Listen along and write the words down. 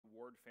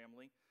Word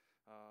family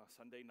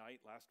Sunday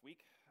night last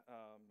week,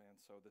 and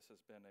so this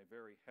has been a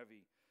very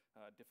heavy,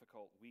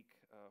 difficult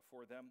week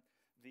for them.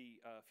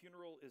 The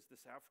funeral is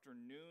this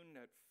afternoon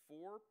at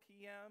 4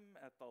 p.m.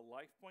 at the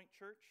Life Point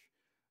Church,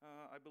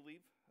 I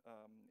believe,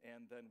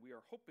 and then we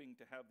are hoping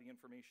to have the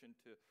information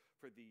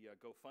for the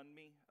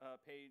GoFundMe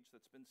page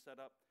that's been set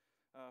up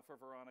for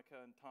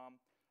Veronica and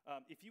Tom.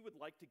 If you would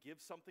like to give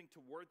something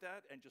toward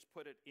that and just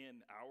put it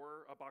in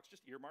our box,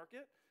 just earmark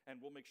it, and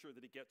we'll make sure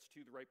that it gets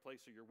to the right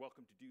place. So you're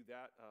welcome to do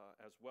that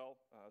as well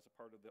as a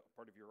part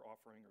of your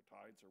offering or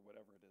tithes or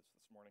whatever it is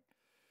this morning.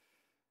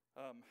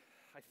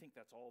 I think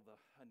that's all the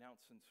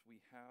announcements we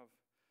have.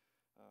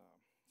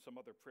 Some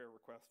other prayer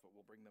requests, but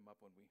we'll bring them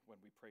up when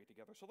we pray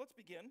together. So let's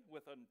begin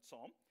with a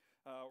psalm.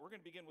 We're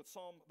going to begin with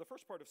the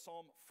first part of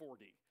Psalm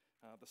 40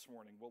 this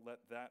morning. We'll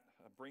let that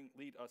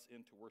lead us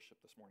into worship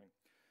this morning.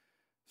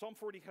 Psalm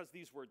 40 has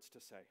these words to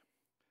say: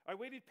 I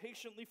waited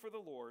patiently for the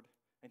Lord,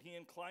 and he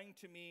inclined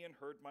to me and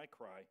heard my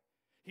cry.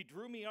 He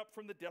drew me up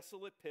from the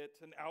desolate pit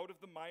and out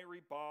of the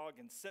miry bog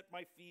and set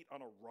my feet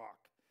on a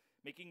rock,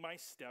 making my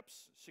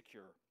steps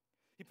secure.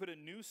 He put a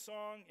new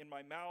song in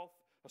my mouth,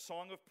 a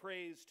song of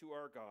praise to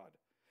our God.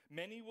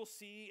 Many will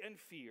see and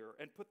fear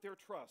and put their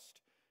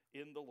trust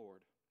in the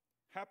Lord.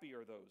 Happy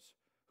are those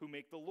who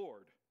make the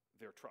Lord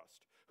their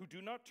trust, who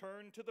do not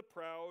turn to the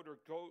proud or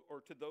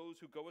to those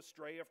who go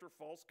astray after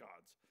false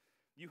gods.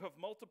 You have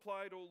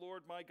multiplied, O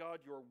Lord my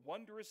God, your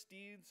wondrous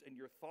deeds and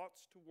your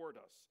thoughts toward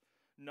us.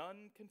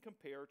 None can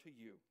compare to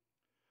you.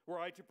 Were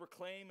I to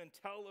proclaim and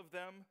tell of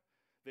them,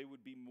 they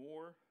would be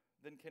more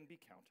than can be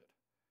counted.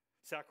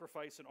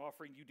 Sacrifice and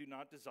offering you do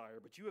not desire,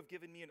 but you have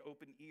given me an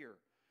open ear.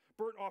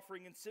 Burnt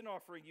offering and sin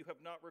offering you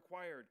have not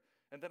required.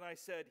 And then I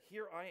said,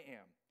 here I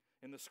am,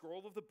 in the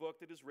scroll of the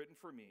book that is written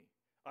for me.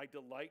 I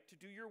delight to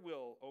do your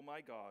will, O my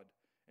God,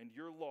 and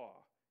your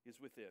law is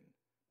within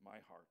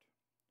my heart.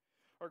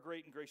 Our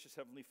great and gracious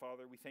Heavenly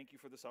Father, we thank you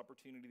for this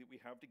opportunity that we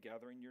have to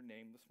gather in your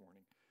name this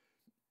morning,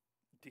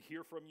 to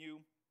hear from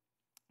you,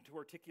 to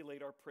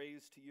articulate our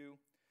praise to you,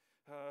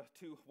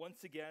 to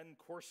once again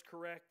course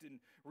correct and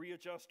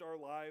readjust our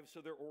lives so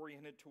they're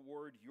oriented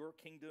toward your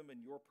kingdom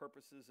and your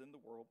purposes in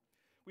the world.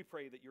 We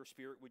pray that your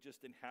Spirit would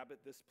just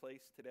inhabit this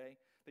place today,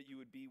 that you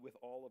would be with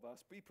all of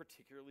us, be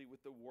particularly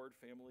with the Ward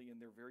family and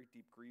their very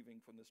deep grieving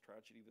from this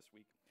tragedy this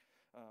week,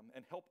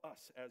 and help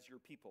us as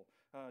your people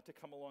to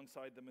come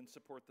alongside them and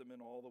support them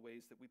in all the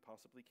ways that we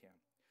possibly can.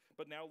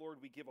 But now, Lord,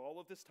 we give all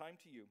of this time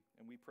to you,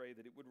 and we pray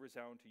that it would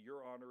resound to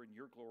your honor and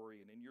your glory,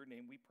 and in your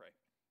name we pray.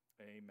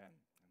 Amen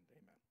and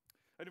amen.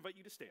 I'd invite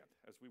you to stand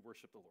as we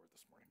worship the Lord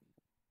this morning.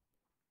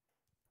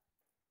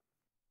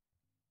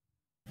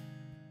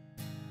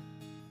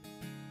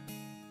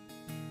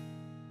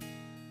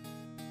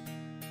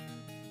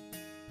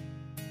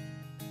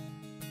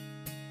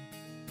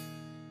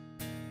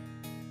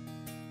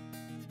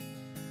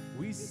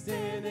 We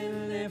stand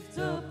and lift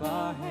up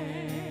our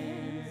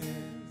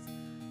hands,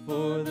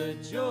 for the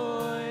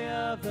joy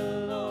of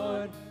the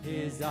Lord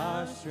is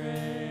our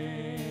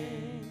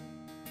strength.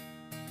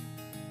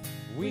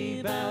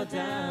 We bow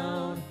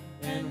down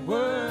and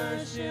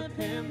worship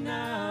him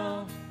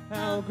now.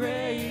 How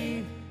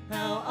great,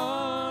 how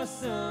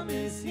awesome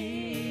is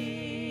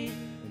he,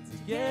 and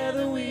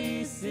together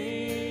we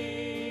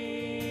sing.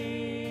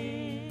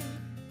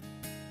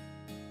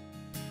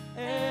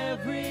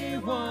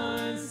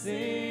 Everyone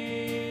sing.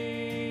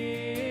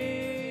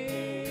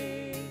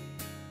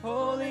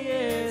 Holy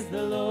is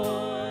the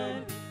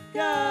Lord,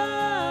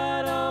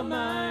 God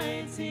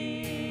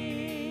Almighty.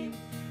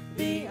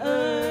 The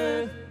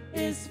earth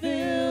is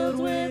filled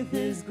with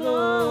his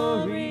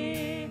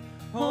glory.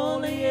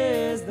 Holy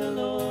is the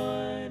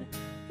Lord,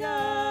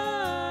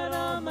 God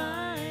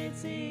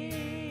Almighty.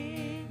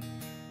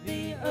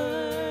 The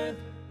earth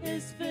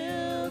is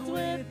filled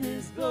with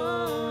his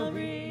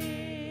glory.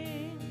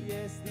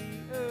 Yes,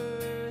 the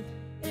earth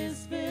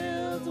is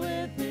filled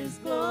with his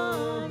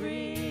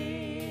glory.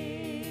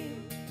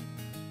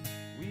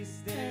 We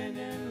stand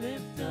and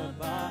lift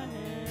up our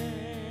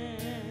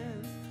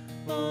hands,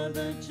 for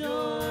the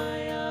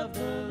joy of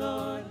the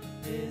Lord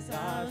is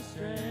our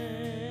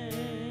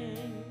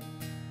strength.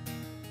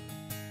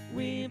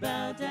 We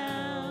bow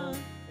down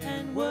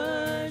and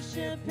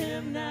worship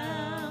him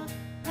now.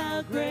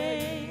 How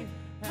great,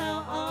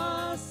 how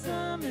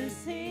awesome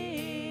is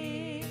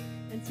he,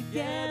 and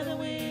together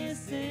we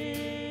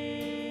sing.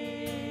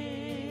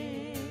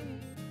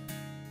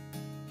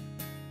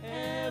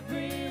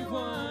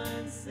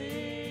 Everyone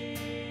sing.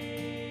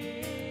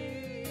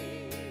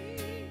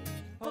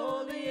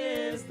 Holy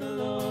is the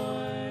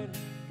Lord,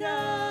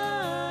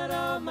 God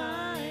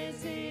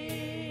Almighty.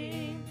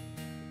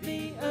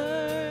 The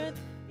earth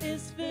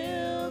is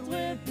filled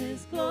with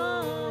his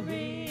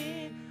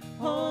glory.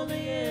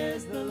 Holy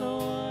is the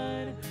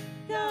Lord,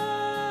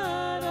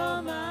 God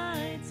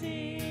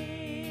Almighty.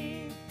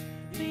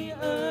 The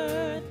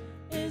earth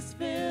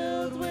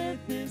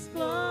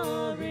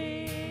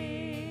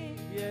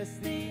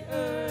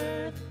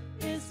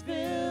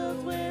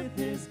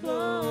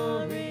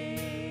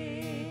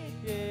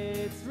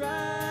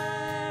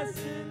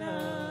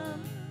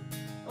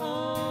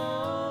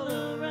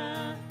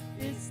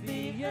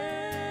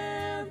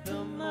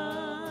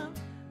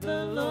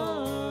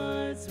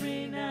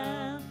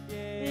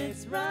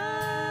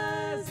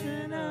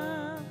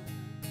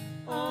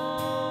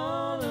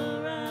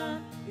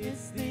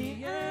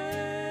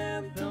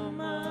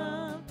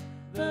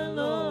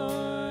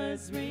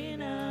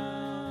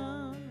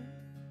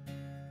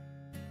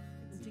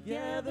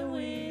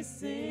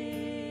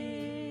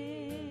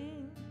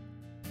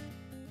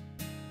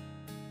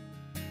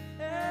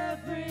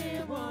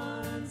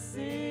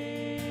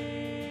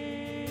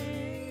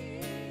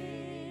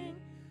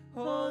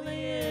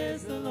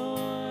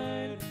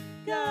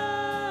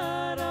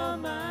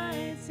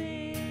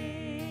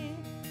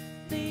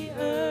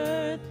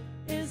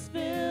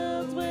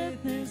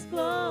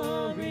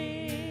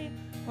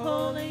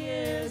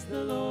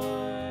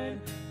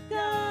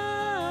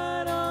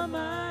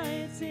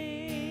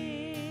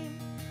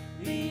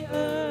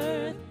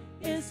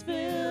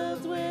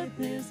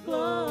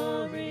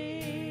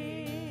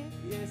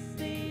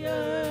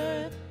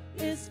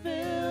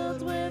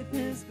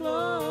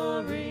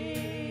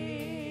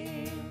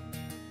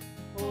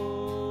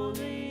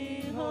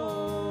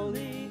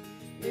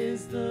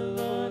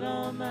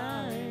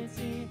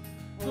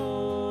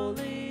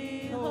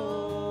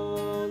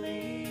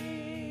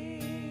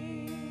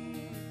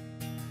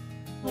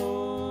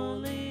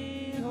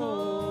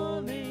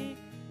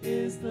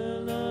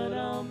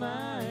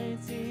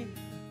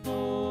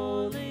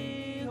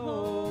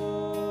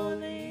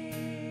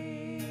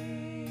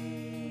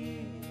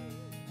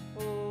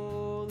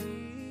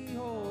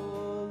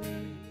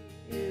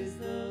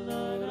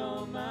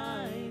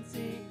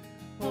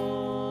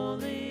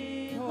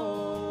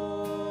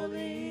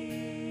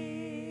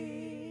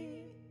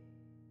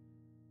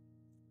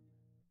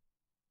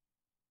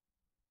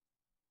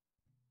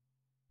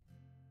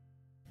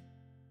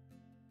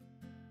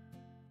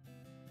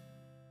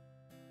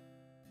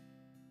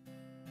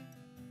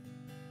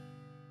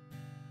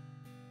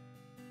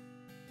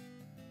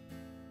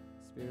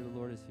Spirit of the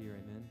Lord is here,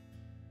 amen.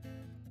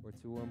 Where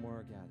two or more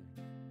are gathered,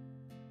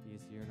 He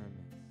is here in our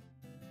midst.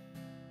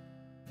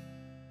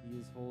 He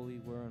is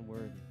holy, we're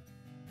unworthy,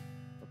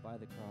 but by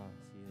the cross,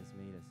 He has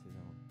made us His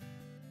own.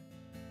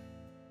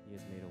 He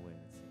has made a way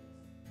that saves.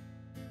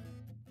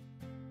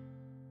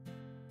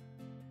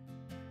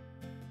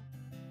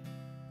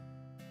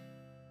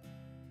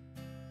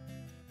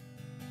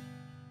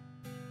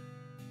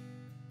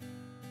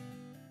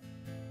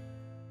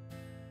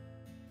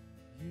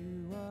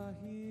 You are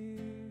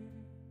here,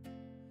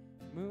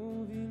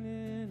 moving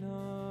in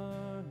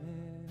our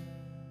midst.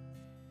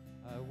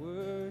 I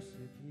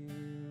worship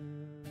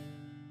you.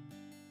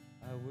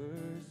 I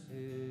worship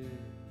you.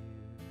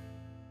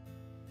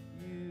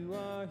 You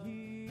are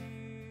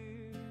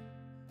here,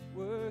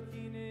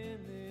 working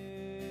in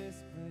this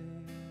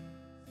place.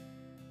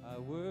 I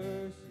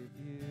worship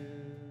you.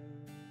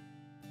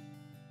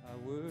 I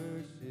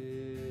worship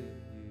you.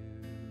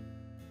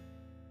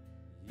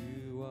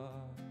 You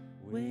are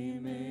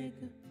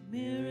Waymaker,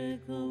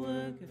 miracle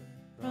worker,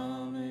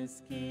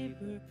 promise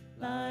keeper,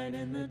 light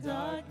in the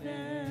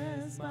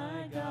darkness,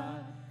 my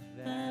God,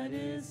 that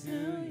is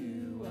who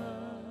you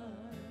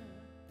are.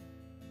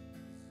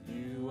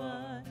 You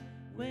are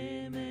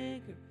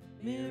waymaker,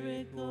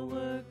 miracle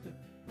worker,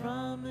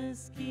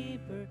 promise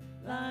keeper,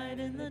 light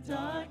in the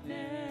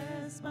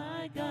darkness,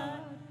 my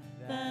God,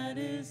 that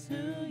is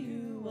who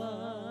you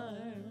are.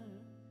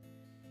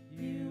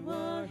 You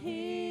are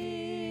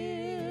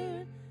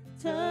here,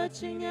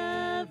 touching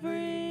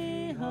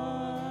every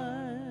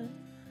heart.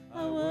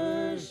 I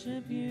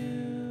worship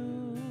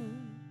you.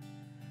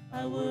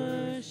 I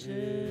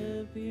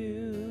worship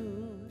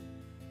you.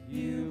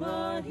 You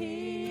are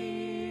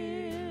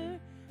here,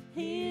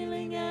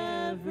 healing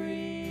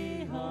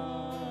every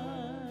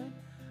heart.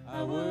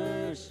 I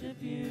worship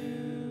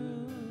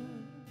you.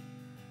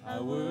 I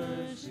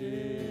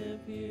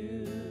worship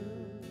you.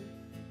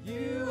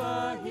 You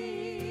are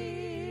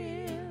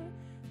here,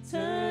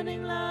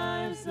 turning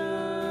lives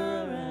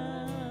around.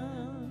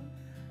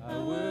 I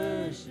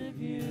worship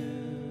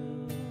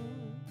you.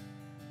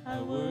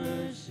 I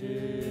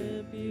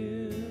worship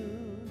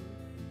you.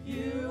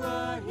 You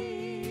are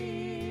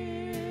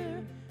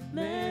here,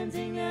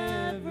 mending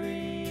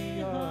every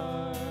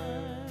heart.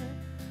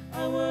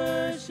 I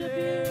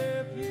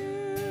worship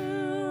you.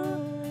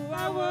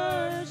 I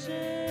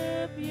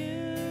worship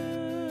you.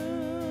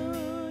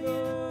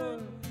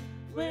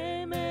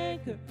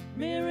 Waymaker,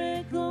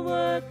 miracle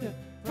worker,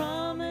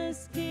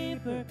 promise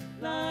keeper,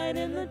 light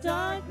in the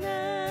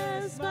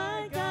darkness,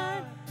 my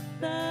God,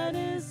 that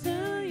is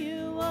who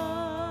you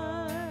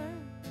are.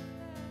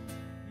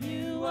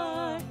 You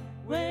are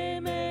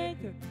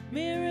waymaker,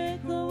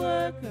 miracle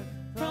worker,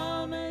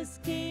 promise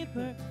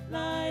keeper,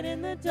 light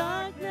in the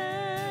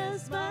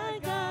darkness, my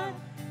God,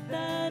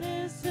 that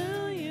is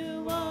who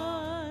you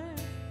are.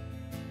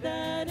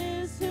 That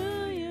is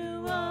who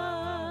you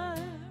are.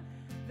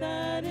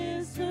 That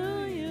is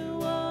who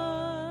you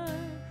are.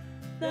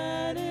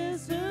 That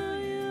is who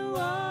you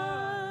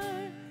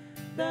are.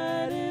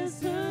 That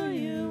is who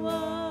you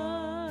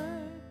are.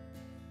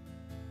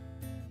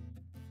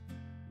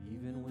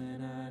 Even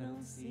when I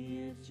don't see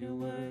it, you're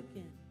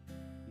working.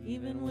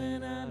 Even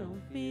when I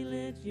don't feel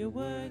it, you're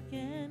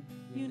working.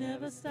 You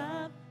never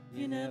stop.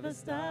 You never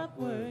stop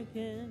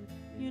working.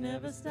 You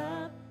never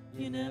stop.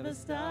 You never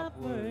stop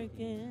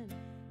working.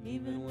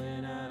 Even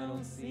when I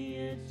don't see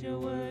it, you're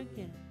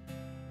working.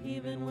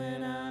 Even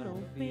when I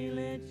don't feel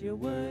it, you're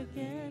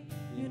working.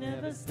 You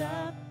never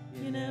stop.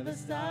 You never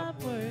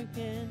stop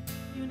working.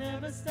 You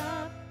never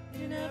stop.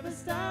 You never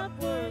stop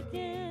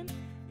working.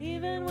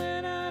 Even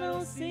when I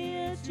don't see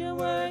it, you're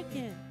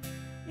working.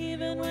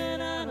 Even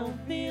when I don't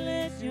feel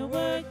it, you're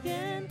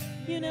working.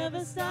 You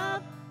never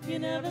stop. You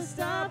never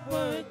stop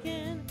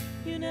working.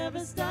 You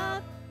never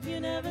stop. You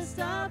never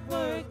stop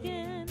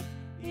working.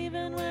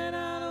 Even when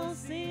I don't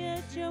see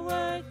it, you're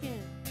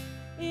working.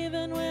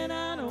 Even when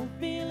I don't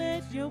feel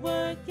it, you're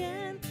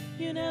working.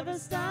 You never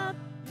stop.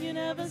 You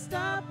never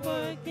stop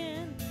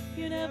working.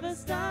 You never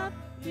stop.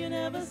 You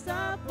never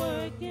stop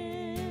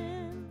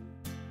working.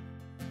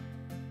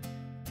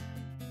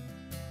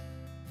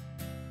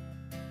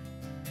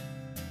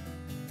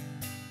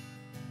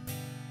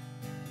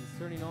 He's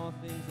turning all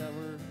things that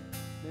were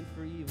meant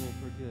for evil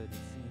for good.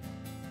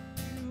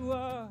 You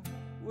are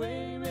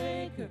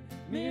Waymaker,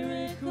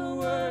 miracle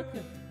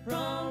worker,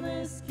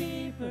 promise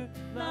keeper,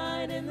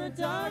 light in the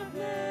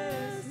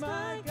darkness,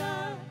 my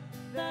God,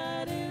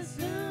 that is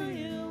who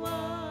you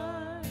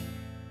are.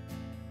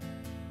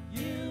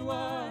 You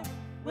are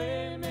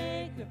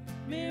waymaker,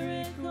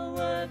 miracle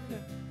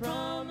worker,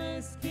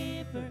 promise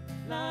keeper,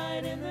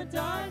 light in the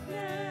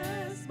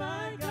darkness,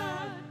 my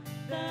God,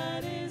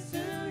 that is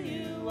who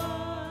you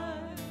are.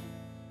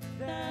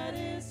 That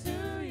is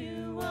who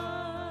you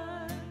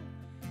are.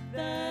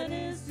 That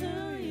is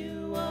who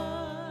you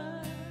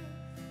are.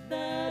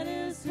 That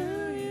is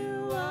who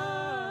you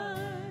are.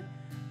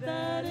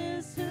 That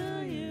is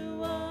who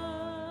you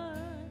are.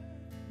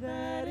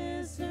 That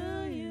is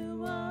who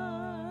you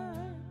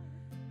are.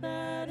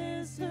 That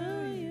is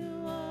who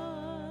you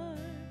are.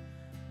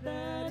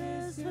 That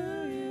is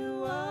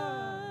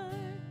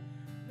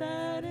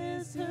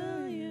is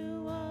who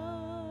you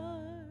are.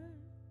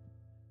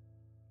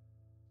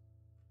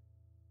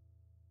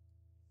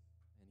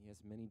 And he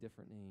has many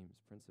different names: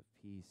 Prince of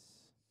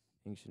Peace,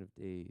 Ancient of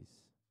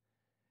Days.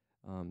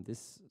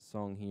 This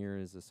song here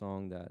is a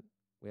song that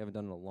we haven't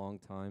done in a long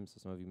time, so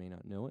some of you may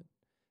not know it.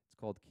 It's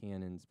called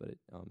Canons, but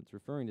it's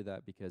referring to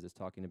that because it's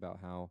talking about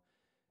how,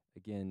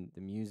 again,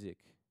 the music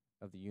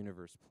of the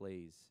universe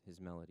plays his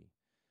melody.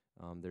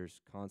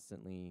 There's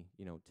constantly,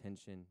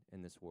 tension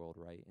in this world,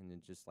 right? And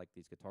then just like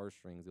these guitar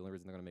strings, the only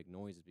reason they're going to make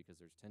noise is because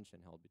there's tension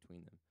held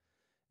between them.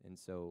 And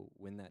so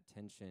when that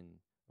tension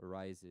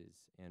arises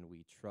and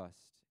we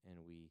trust and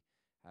we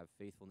have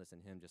faithfulness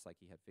in him, just like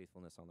he had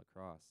faithfulness on the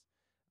cross,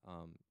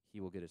 he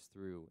will get us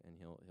through, and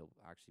he'll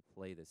actually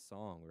play this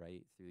song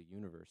right through the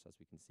universe, as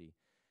we can see.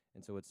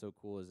 And so what's so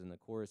cool is in the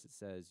chorus it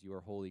says, "You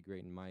are holy,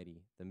 great, and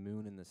mighty. The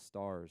moon and the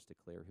stars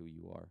declare who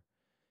you are."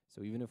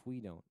 So even if we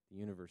don't, the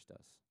universe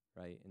does,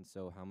 right? And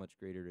so how much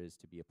greater it is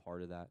to be a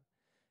part of that.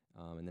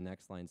 And the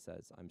next line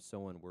says, "I'm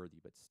so unworthy,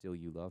 but still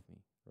you love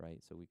me,"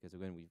 right? So because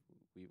again,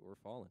 we're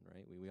fallen,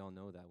 right? We all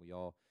know that. We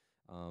all,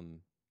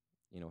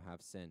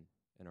 have sin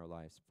in our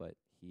lives, but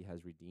he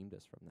has redeemed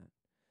us from that.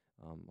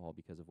 All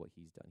because of what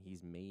he's done.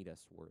 He's made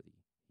us worthy.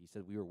 He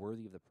said we were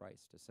worthy of the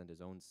price to send his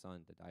own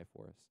son to die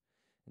for us.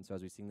 And so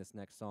as we sing this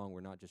next song,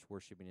 we're not just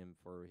worshiping him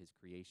for his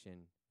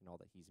creation and all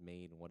that he's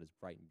made and what is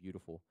bright and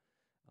beautiful,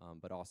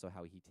 but also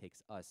how he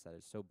takes us that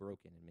is so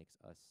broken and makes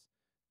us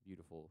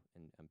beautiful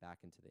and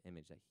back into the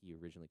image that he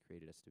originally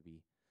created us to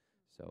be.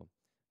 So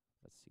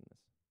let's sing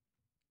this.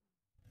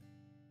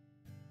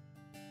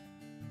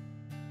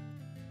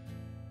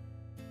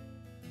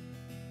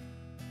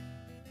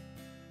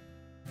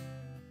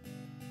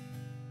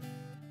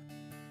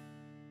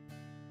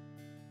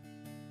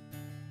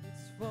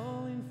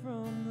 Falling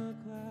from the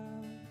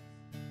clouds,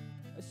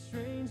 a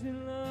strange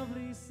and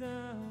lovely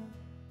sound.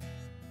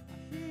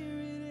 I hear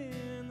it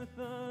in the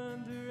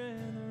thunder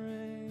and the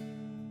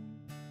rain.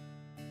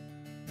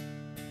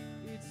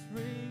 It's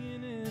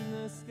ringing in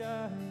the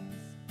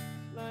skies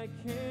like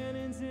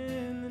cannons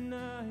in the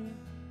night.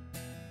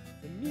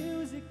 The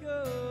music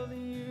of the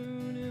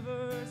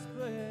universe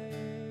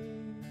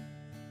plays.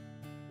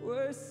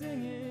 We're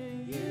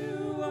singing,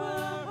 "You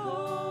are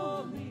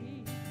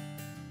holy,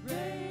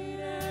 great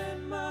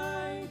and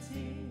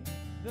mighty.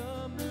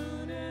 The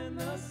moon and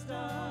the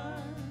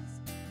stars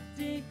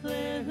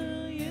declare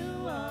who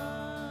you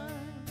are.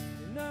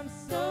 And I'm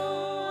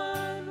so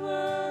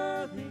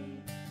unworthy,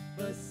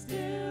 but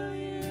still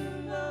you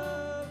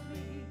love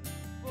me.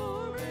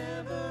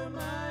 Forever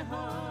my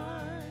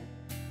heart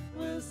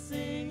will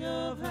sing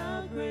of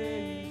how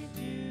great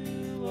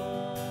you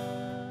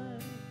are."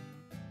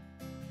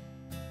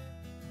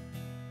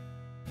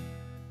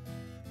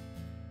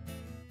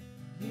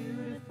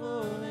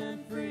 Beautiful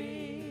and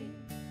free,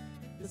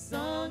 the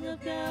song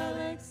of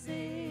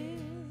galaxies,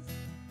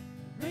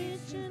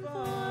 reaching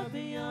far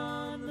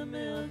beyond the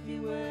Milky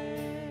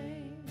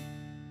Way.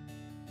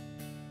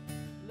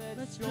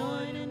 Let's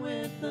join in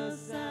with the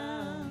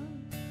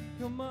sound.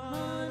 Come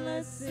on,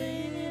 let's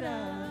sing it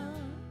out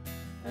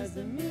as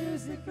the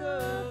music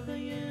of the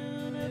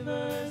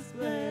universe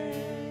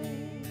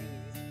plays.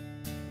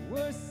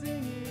 We're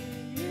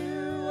singing,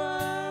 "You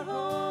are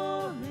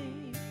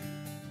holy,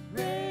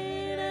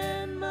 great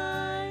and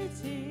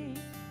mighty.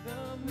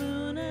 The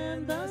moon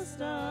and the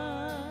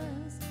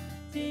stars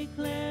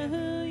declare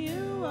who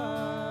you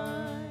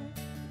are.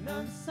 And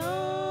I'm so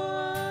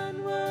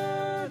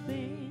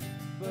unworthy,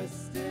 but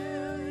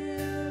still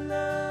you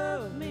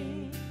love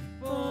me.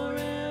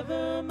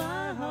 Forever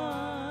my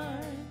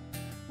heart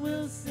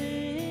will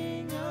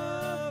sing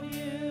of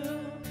you.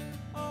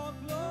 All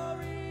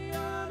glory,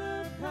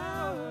 honor,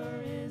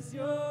 power is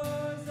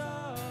yours,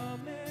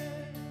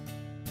 amen.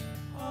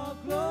 All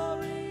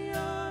glory,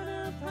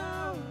 honor,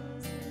 power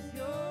is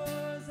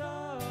yours,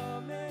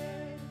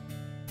 amen.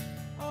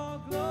 All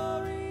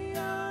glory,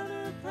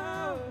 honor,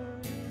 power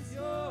is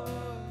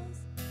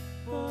yours,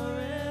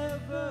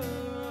 forever,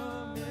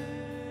 amen.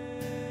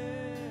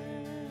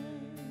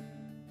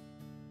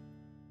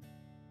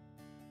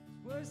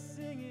 We're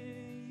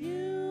singing,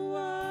 "You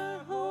are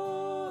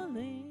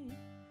holy,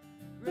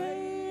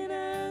 great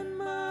and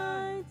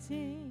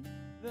mighty.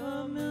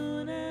 The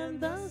moon and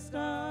the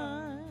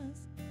stars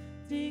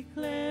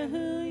declare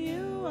who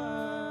you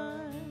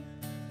are.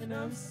 And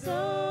I'm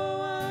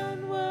so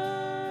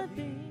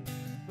unworthy,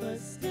 but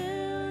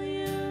still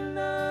you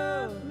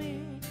love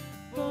me.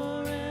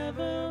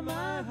 Forever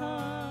my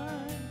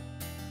heart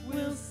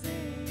will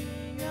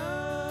sing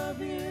of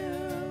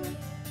you.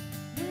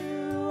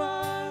 You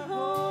are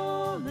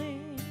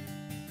holy,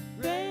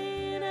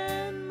 great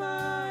and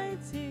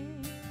mighty.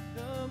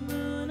 The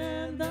moon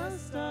and the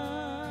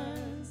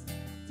stars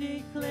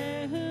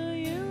declare who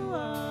you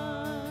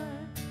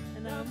are.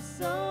 And I'm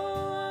so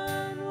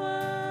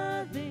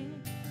unworthy,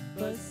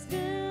 but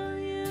still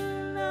you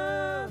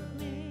love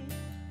me.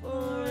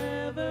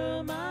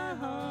 Forever my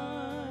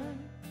heart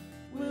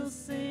will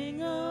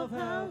sing of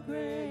how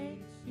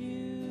great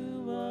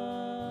you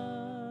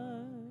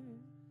are."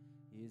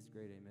 He is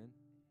great, amen.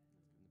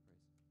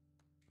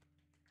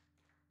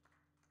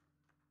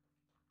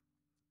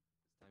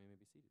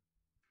 seated.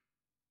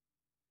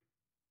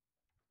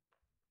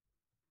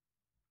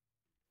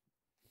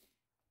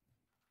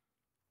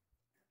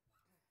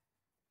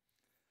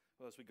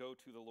 Well, as we go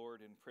to the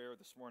Lord in prayer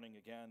this morning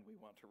again, we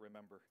want to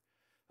remember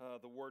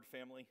the Ward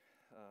family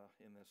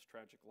in this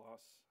tragic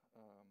loss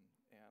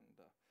and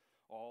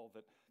all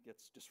that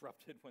gets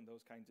disrupted when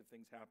those kinds of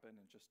things happen,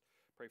 and just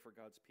pray for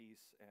God's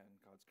peace and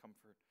God's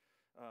comfort.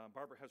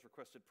 Barbara has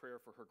requested prayer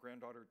for her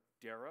granddaughter,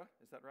 Dara.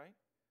 Is that right?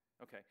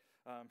 Okay.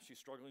 She's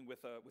struggling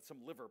with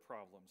some liver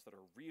problems that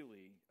are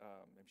really,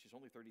 and she's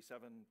only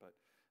 37, but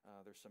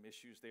there's some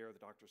issues there the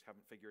doctors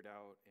haven't figured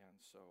out,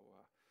 and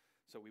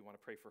so we want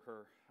to pray for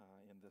her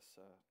in this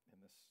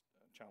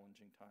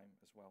challenging time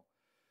as well.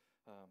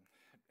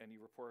 Any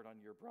report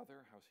on your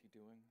brother? How's he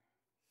doing?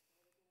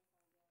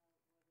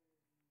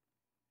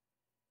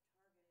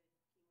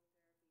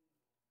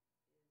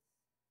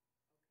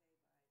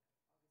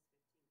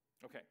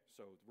 Okay,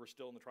 so we're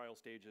still in the trial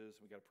stages.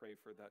 We got to pray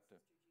for that.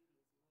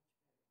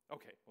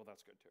 Okay, well,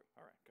 that's good too.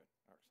 All right, good.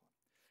 All right,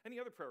 excellent. Any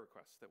other prayer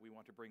requests that we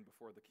want to bring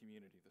before the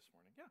community this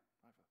morning? Yeah,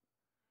 I have a.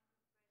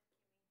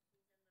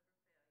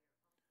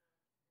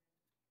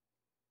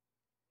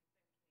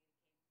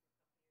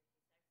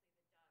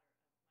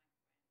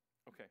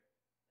 Okay.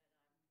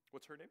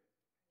 What's her name? Her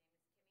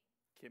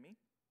name is Kimmy.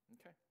 Kimmy?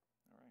 Okay.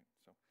 All right.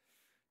 So,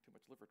 too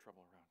much liver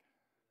trouble around.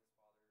 His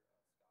father,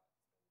 Scott, has been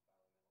battling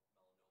melanoma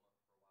for a while, and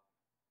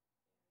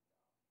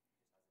he just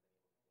hasn't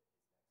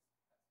been able to get his next PET scan in,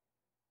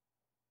 just because his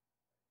blood sugar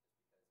isn't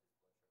where it is to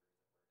be also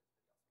dealing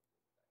with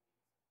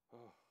diabetes.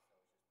 Oh. So it's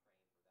just praying for that. It's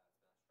been a struggle. He'll go up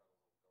to the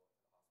hospital, and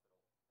then they tell him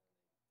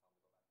to go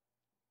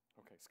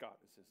back. Okay, Scott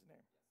is his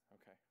name. Yes.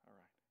 Okay, all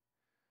right.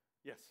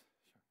 Yes,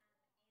 sure.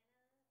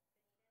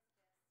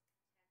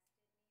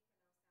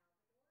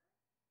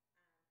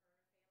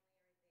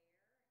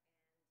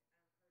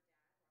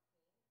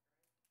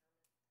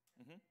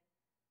 Mm-hmm.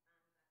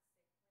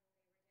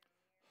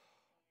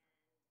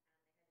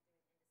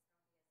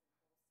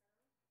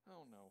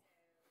 Oh no.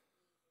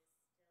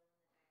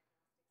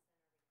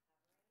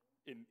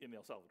 In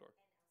El Salvador.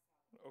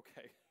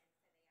 Okay.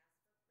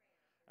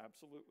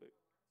 Absolutely.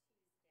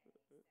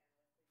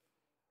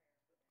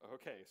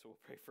 Okay, so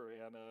we'll pray for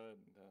Anna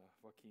and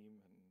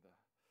Joaquim and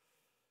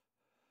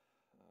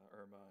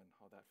Irma and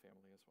all that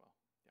family as well.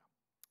 Yeah.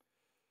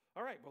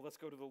 All right, well, let's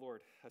go to the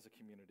Lord as a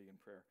community in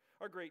prayer.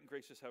 Our great and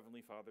gracious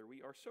Heavenly Father,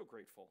 we are so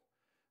grateful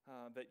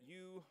that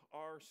you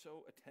are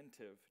so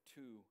attentive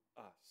to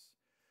us.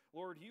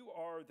 Lord, you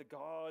are the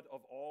God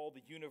of all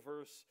the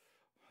universe.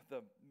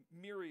 The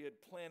myriad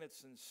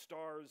planets and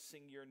stars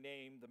sing your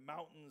name. The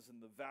mountains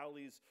and the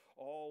valleys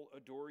all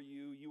adore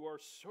you. You are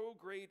so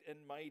great and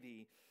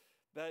mighty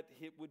that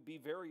it would be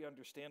very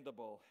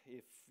understandable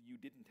if you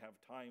didn't have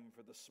time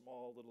for the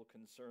small little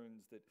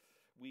concerns that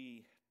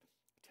we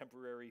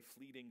temporary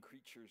fleeting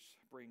creatures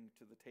bring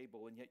to the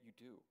table, and yet you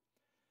do.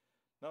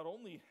 Not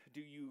only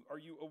are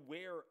you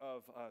aware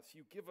of us,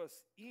 you give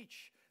us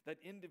each that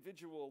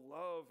individual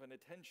love and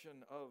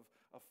attention of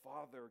a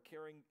father,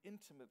 caring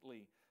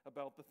intimately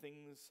about the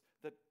things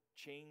that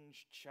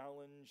change,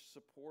 challenge,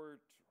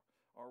 support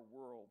our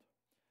world.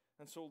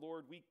 And so,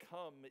 Lord, we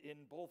come in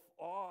both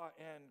awe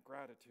and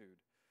gratitude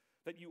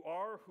that you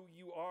are who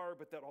you are,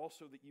 but that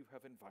also that you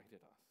have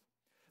invited us.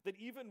 That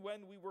even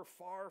when we were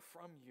far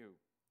from you,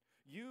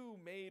 you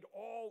made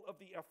all of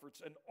the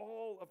efforts and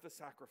all of the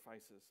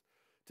sacrifices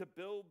to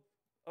build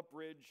a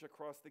bridge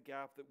across the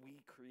gap that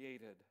we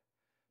created,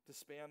 to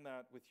span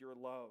that with your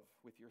love,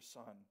 with your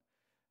Son,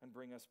 and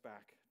bring us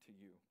back to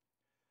you.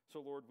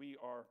 So, Lord, we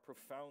are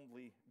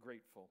profoundly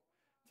grateful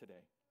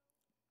today.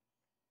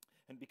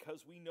 And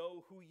because we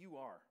know who you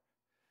are,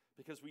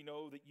 because we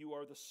know that you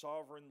are the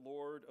sovereign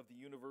Lord of the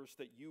universe,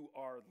 that you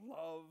are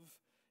love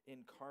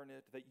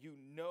incarnate, that you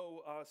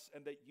know us,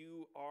 and that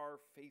you are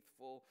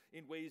faithful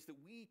in ways that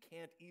we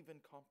can't even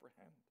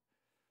comprehend,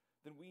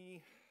 then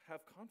we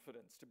have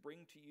confidence to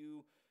bring to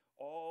you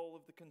all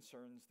of the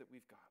concerns that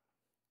we've got.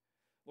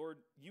 Lord,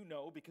 you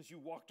know, because you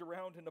walked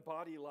around in a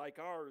body like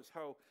ours,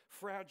 how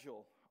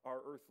fragile our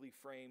earthly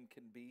frame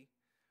can be.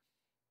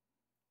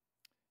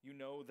 You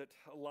know that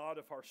a lot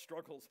of our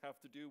struggles have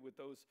to do with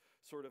those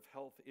sort of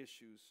health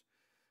issues.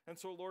 And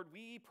so, Lord,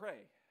 we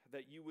pray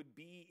that you would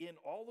be in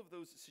all of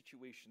those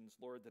situations,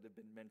 Lord, that have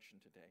been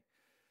mentioned today.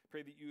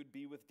 Pray that you would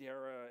be with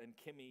Dara and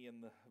Kimmy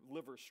and the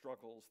liver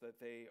struggles that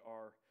they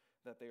are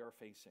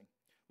facing.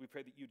 We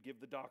pray that you'd give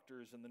the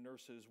doctors and the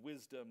nurses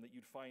wisdom, that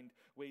you'd find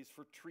ways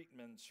for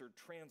treatments or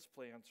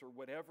transplants or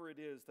whatever it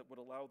is that would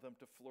allow them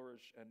to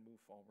flourish and move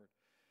forward.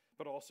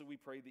 But also we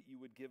pray that you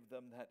would give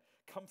them that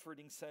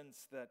comforting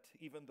sense that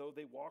even though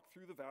they walk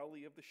through the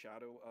valley of the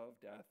shadow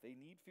of death, they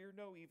need fear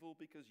no evil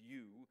because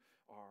you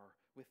are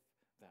with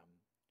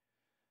them.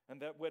 And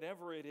that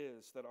whatever it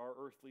is that our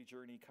earthly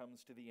journey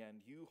comes to the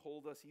end, you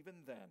hold us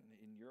even then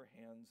in your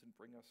hands and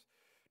bring us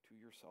to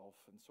yourself.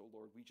 And so,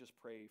 Lord, we just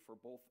pray for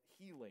both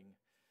healing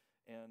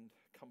and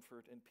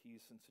comfort and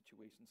peace in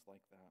situations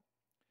like that.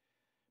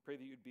 Pray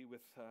that you'd be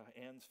with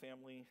Anne's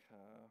family,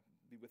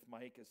 Be with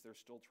Mike as they're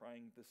still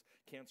trying this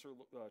cancer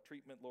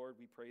treatment, Lord.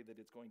 We pray that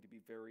it's going to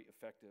be very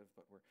effective,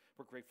 but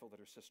we're grateful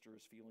that her sister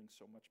is feeling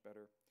so much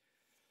better.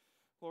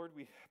 Lord,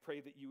 we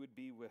pray that you would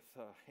be with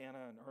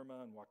Hannah and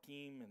Irma and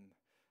Joaquim and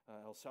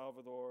El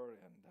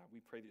Salvador, and we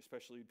pray that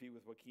especially you'd be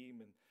with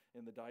Joaquim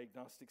in the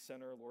diagnostic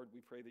center. Lord,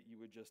 we pray that you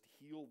would just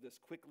heal this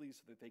quickly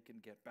so that they can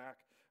get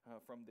back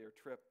from their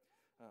trip.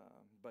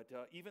 But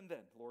even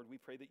then, Lord, we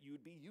pray that you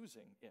would be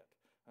using it.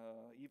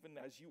 Even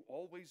as you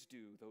always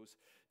do, those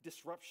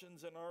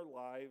disruptions in our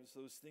lives,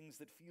 those things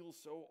that feel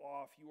so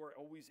off, you are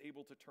always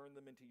able to turn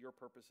them into your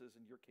purposes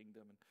and your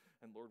kingdom.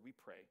 And Lord, we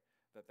pray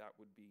that that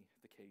would be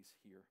the case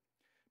here.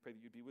 Pray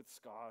that you'd be with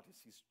Scott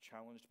as he's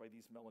challenged by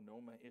these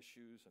melanoma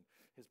issues and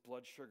his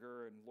blood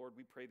sugar. And Lord,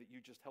 we pray that you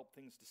just help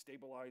things to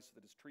stabilize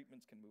so that his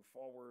treatments can move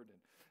forward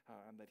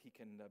and that he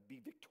can be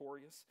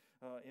victorious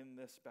in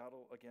this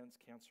battle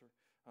against cancer.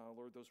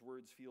 Lord, those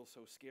words feel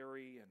so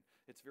scary, and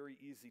it's very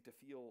easy to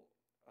feel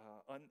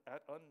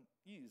at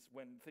unease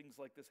when things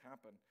like this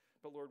happen.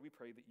 But Lord, we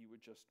pray that you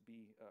would just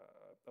be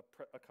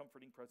a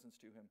comforting presence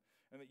to him,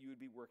 and that you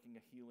would be working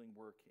a healing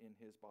work in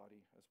his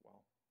body as well.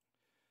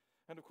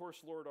 And of course,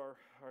 Lord, our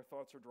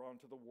thoughts are drawn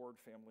to the Ward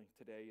family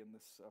today in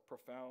this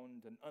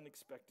profound and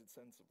unexpected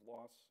sense of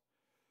loss.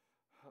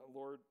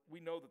 Lord,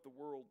 we know that the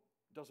world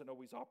doesn't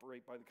always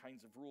operate by the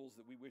kinds of rules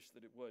that we wish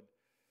that it would.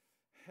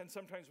 And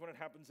sometimes when it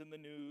happens in the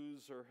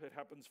news or it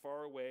happens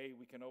far away,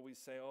 we can always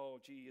say, oh,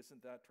 gee,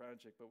 isn't that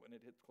tragic? But when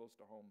it hits close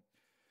to home,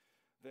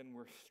 then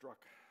we're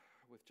struck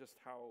with just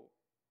how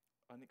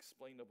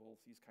unexplainable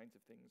these kinds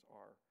of things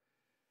are.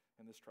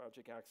 And this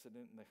tragic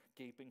accident and the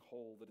gaping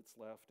hole that it's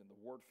left in the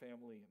Ward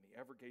family and the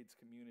Evergades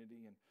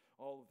community and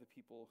all of the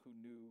people who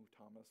knew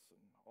Thomas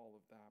and all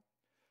of that.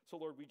 So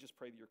Lord, we just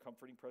pray that your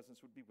comforting presence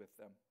would be with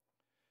them,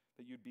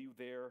 that you'd be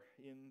there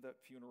in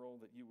that funeral,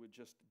 that you would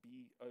just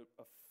be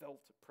a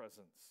felt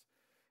presence.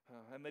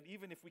 And that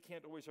even if we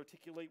can't always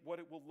articulate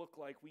what it will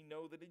look like, we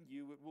know that in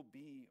you it will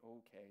be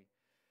okay.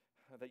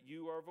 That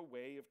you are of a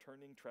way of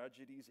turning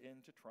tragedies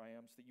into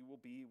triumphs, that you will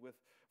be with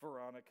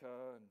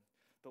Veronica and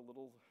the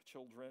little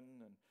children,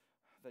 and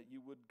that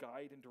you would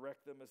guide and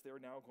direct them as they're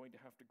now going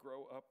to have to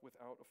grow up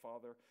without a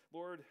father.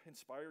 Lord,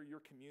 inspire your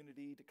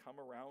community to come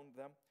around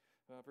them,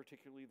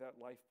 particularly that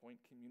Life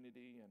Point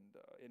community,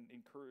 and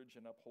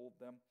encourage and uphold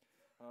them.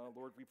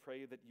 Lord, we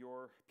pray that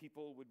your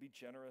people would be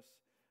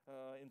generous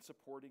in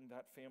supporting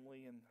that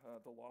family and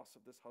the loss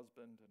of this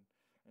husband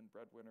and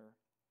breadwinner.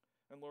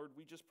 And Lord,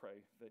 we just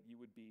pray that you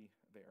would be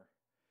there.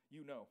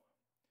 You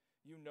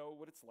know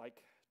what it's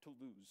like to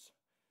lose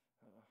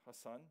a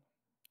son.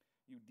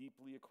 You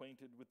deeply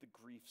acquainted with the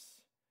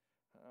griefs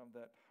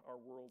that our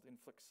world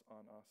inflicts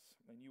on us.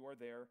 And you are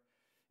there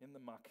in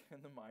the muck and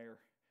the mire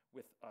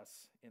with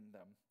us in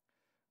them.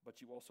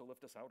 But you also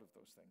lift us out of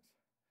those things.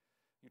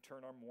 You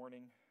turn our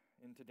mourning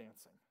into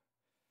dancing.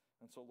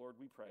 And so, Lord,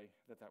 we pray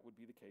that that would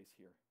be the case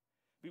here.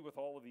 Be with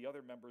all of the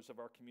other members of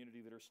our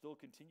community that are still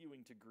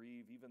continuing to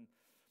grieve, even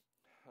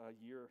a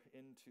year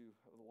into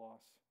the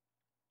loss,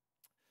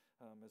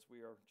 as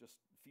we are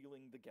just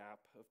feeling the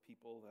gap of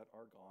people that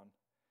are gone.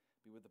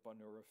 Be with the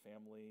Bonura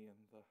family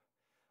and the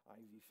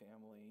Ivy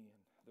family and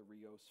the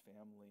Rios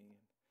family and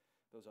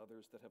those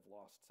others that have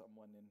lost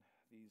someone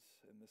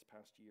in this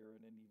past year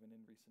and even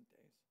in recent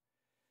days.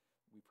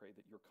 We pray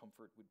that your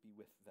comfort would be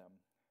with them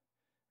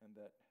and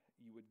that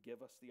you would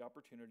give us the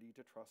opportunity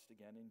to trust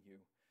again in you,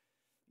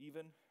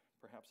 even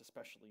perhaps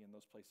especially in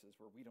those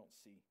places where we don't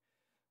see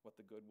what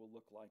the good will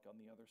look like on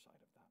the other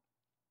side of that.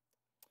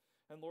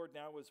 And Lord,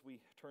 now as we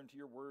turn to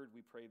your word,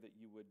 we pray that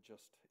you would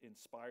just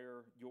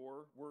inspire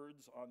your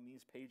words on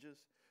these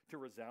pages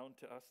to resound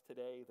to us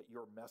today, that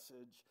your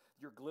message,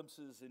 your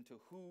glimpses into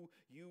who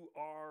you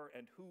are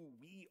and who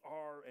we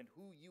are and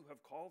who you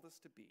have called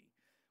us to be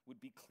would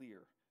be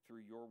clear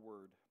through your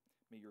word.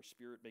 May your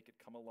Spirit make it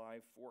come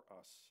alive for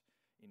us.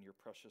 In your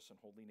precious and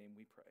holy name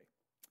we pray.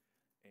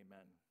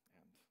 Amen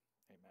and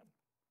amen.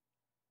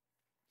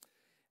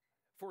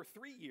 For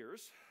 3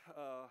 years,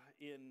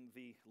 in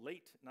the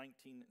late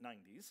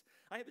 1990s,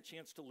 I had the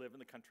chance to live in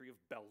the country of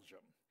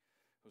Belgium.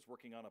 I was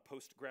working on a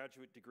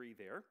postgraduate degree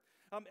there.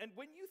 And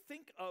when you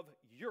think of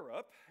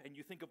Europe, and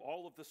you think of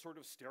all of the sort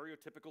of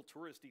stereotypical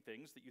touristy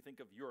things that you think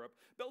of Europe,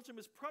 Belgium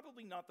is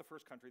probably not the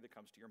first country that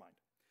comes to your mind.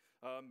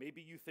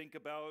 Maybe you think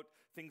about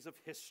things of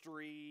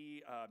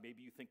history,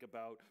 maybe you think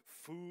about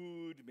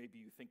food, maybe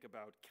you think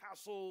about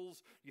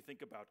castles, you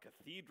think about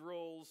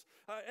cathedrals,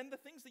 and the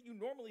things that you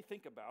normally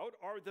think about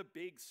are the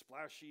big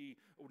splashy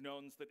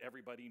knowns that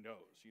everybody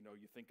knows. You know,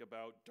 you think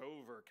about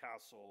Dover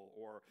Castle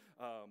or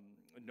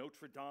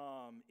Notre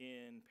Dame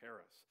in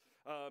Paris.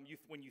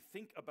 When you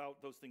think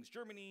about those things,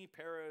 Germany,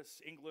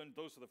 Paris, England,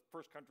 those are the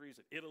first countries,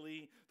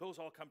 Italy, those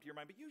all come to your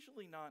mind, but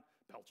usually not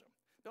Belgium.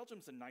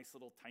 Belgium's a nice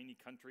little tiny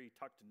country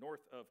tucked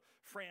north of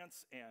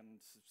France and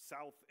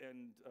south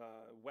and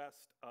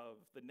west of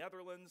the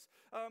Netherlands.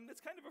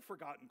 It's kind of a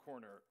forgotten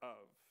corner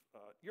of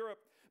Europe.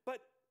 But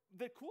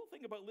the cool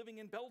thing about living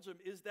in Belgium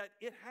is that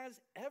it has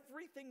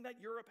everything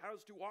that Europe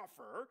has to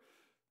offer,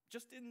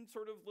 just in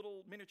sort of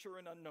little miniature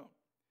and unknown.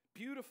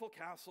 Beautiful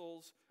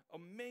castles,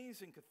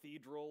 amazing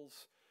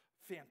cathedrals,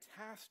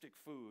 fantastic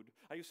food.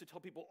 I used to tell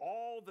people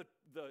all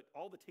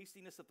the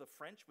tastiness of the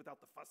French without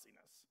the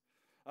fussiness.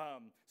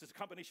 So it's a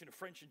combination of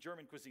French and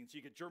German cuisine, so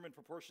you get German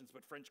proportions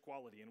but French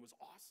quality, and it was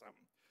awesome.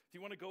 If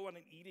you want to go on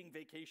an eating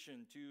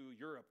vacation to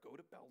Europe, go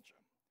to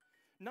Belgium.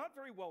 Not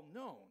very well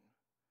known,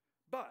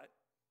 but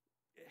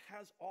it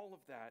has all of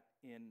that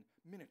in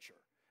miniature.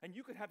 And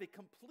you could have a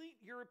complete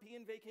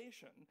European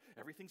vacation.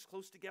 Everything's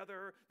close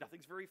together,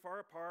 nothing's very far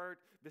apart.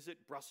 Visit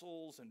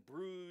Brussels and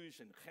Bruges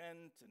and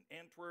Ghent and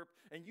Antwerp,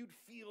 and you'd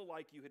feel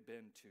like you had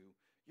been to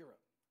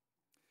Europe.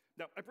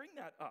 Now, I bring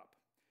that up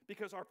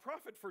because our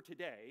prophet for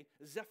today,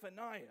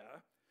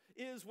 Zephaniah,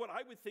 is what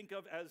I would think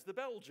of as the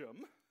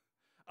Belgium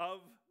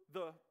of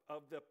the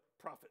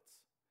prophets.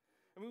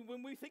 I mean,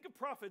 when we think of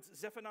prophets,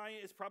 Zephaniah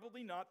is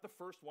probably not the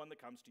first one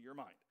that comes to your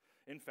mind.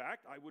 In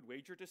fact, I would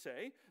wager to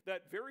say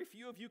that very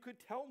few of you could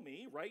tell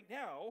me right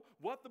now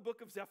what the book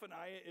of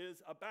Zephaniah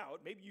is about.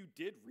 Maybe you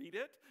did read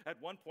it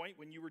at one point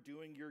when you were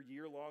doing your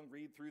year-long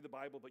read through the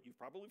Bible, but you've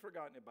probably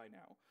forgotten it by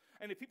now.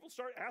 And if people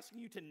start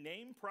asking you to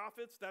name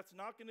prophets, that's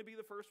not going to be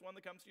the first one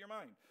that comes to your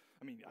mind.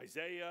 I mean,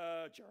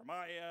 Isaiah,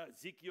 Jeremiah,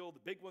 Ezekiel,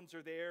 the big ones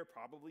are there.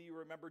 Probably you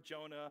remember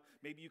Jonah.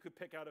 Maybe you could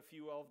pick out a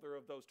few other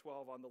of those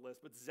 12 on the list,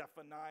 but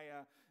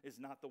Zephaniah is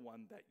not the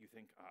one that you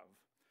think of.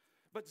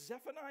 But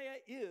Zephaniah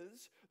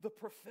is the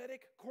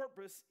prophetic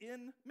corpus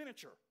in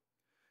miniature.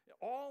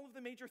 All of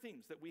the major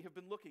themes that we have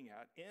been looking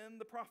at in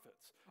the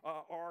prophets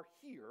are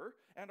here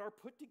and are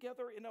put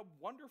together in a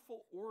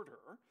wonderful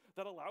order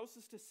that allows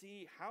us to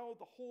see how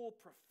the whole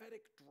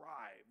prophetic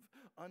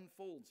drive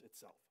unfolds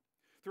itself.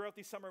 Throughout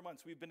these summer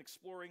months, we've been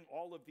exploring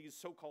all of these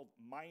so-called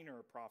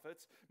minor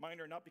prophets.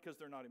 Minor not because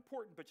they're not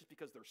important, but just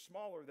because they're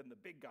smaller than the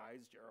big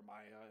guys,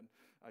 Jeremiah and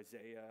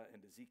Isaiah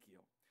and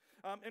Ezekiel.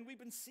 And we've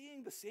been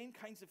seeing the same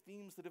kinds of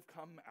themes that have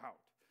come out.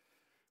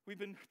 We've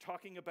been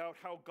talking about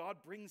how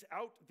God brings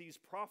out these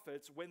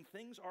prophets when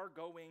things are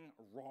going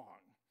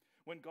wrong,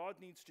 when God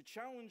needs to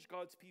challenge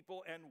God's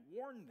people and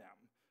warn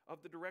them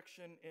of the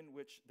direction in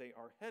which they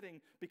are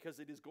heading, because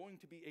it is going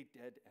to be a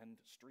dead-end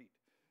street.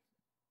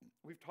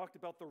 We've talked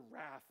about the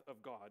wrath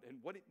of God and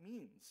what it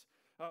means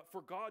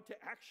for God to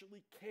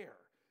actually care.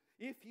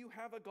 If you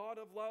have a God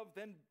of love,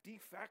 then de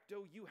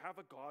facto you have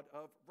a God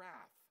of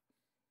wrath.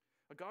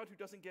 A God who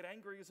doesn't get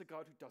angry is a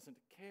God who doesn't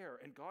care,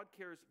 and God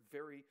cares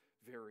very,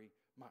 very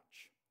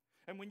much.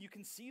 And when you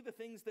can see the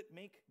things that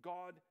make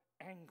God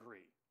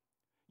angry,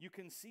 you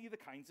can see the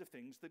kinds of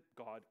things that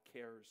God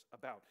cares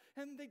about.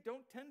 And they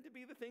don't tend to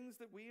be the things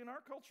that we in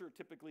our culture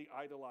typically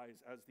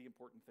idolize as the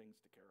important things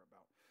to care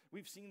about.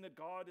 We've seen that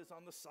God is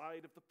on the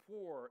side of the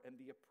poor and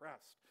the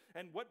oppressed.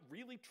 And what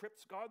really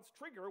trips God's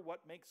trigger,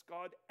 what makes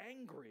God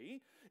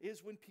angry,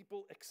 is when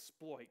people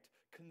exploit,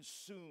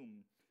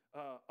 consume,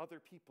 other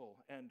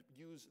people and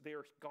use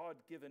their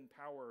God-given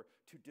power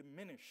to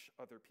diminish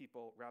other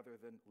people rather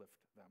than lift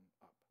them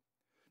up.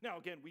 Now,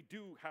 again, we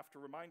do have to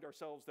remind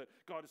ourselves that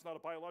God is not a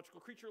biological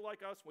creature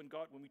like us. When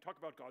we talk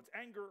about God's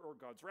anger or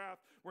God's wrath,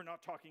 we're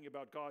not talking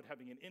about God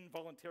having an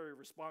involuntary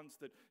response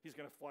that he's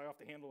going to fly off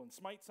the handle and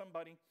smite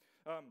somebody.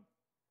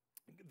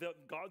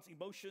 God's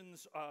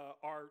emotions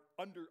are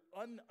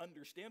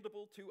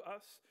ununderstandable to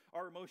us.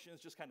 Our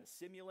emotions just kind of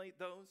simulate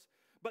those.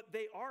 But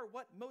they are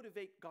what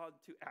motivate God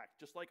to act,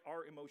 just like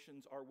our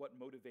emotions are what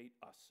motivate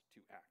us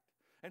to act.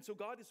 And so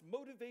God is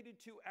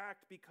motivated to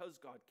act because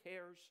God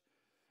cares.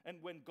 And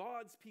when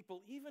God's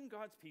people, even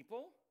God's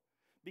people,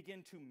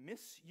 begin to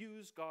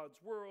misuse God's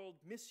world,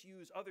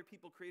 misuse other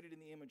people created in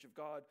the image of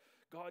God,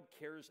 God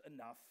cares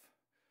enough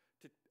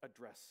to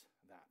address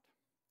that.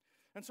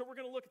 And so we're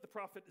going to look at the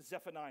prophet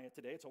Zephaniah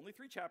today. It's only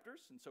 3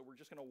 chapters, and so we're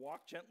just going to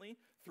walk gently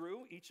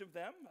through each of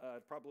them,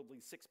 probably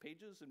 6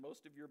 pages in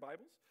most of your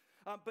Bibles.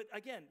 But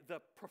again, the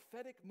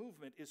prophetic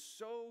movement is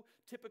so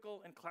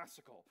typical and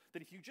classical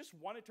that if you just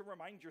wanted to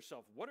remind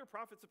yourself, what are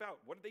prophets about?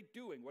 What are they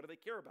doing? What do they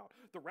care about?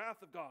 The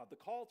wrath of God, the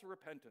call to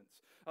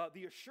repentance,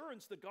 the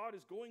assurance that God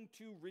is going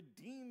to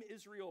redeem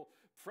Israel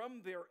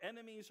from their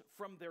enemies,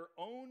 from their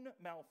own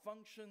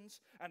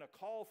malfunctions, and a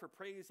call for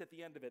praise at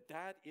the end of it.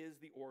 That is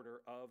the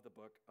order of the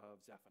book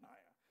of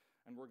Zephaniah.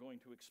 And we're going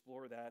to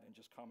explore that and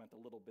just comment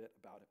a little bit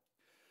about it.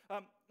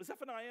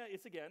 Zephaniah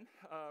is, again,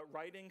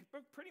 writing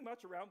pretty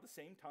much around the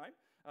same time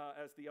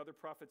as the other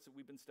prophets that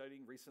we've been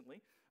studying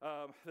recently.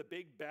 The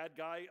big bad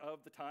guy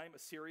of the time,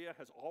 Assyria,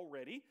 has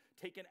already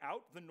taken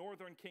out the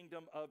northern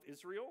kingdom of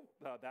Israel.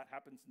 That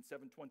happens in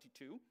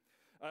 722.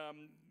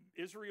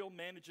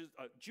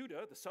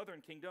 Judah, the southern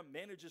kingdom,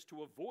 manages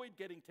to avoid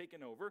getting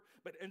taken over,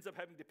 but ends up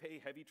having to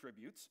pay heavy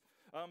tributes.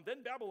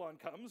 Then Babylon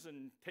comes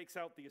and takes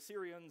out the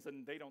Assyrians,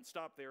 and they don't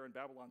stop there, and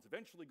Babylon's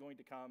eventually going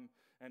to come,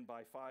 and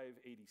by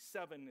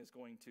 587 is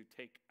going to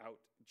take out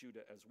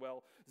Judah as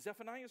well.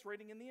 Zephaniah is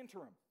writing in the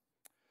interim.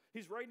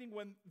 He's writing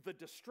when the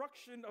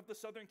destruction of the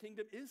southern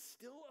kingdom is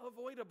still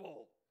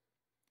avoidable.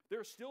 There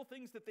are still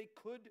things that they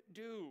could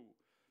do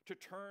to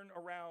turn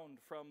around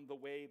from the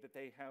way that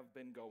they have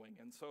been going.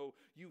 And so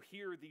you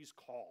hear these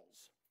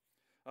calls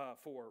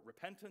for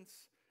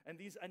repentance and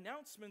these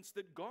announcements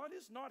that God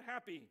is not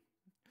happy.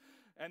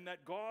 and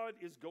that God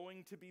is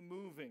going to be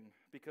moving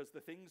because the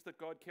things that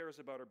God cares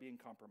about are being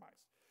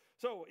compromised.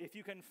 So if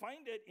you can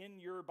find it in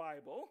your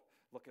Bible,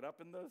 look it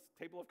up in the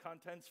table of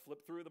contents,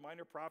 flip through the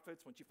minor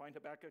prophets. Once you find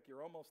Habakkuk,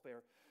 you're almost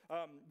there.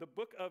 The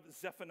book of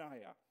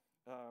Zephaniah,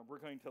 we're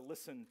going to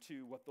listen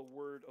to what the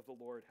word of the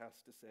Lord has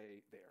to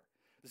say there.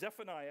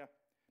 Zephaniah,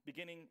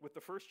 beginning with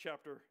the first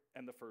chapter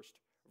and the first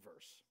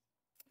verse.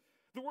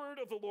 The word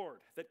of the Lord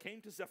that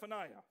came to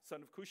Zephaniah,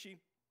 son of Cushi,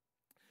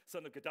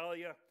 son of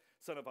Gedaliah,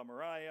 son of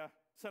Amariah,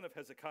 son of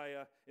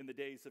Hezekiah, in the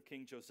days of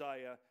King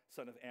Josiah,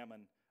 son of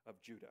Ammon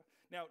of Judah.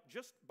 Now,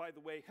 just by the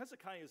way,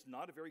 Hezekiah is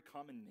not a very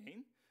common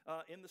name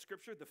in the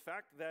scripture. The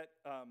fact that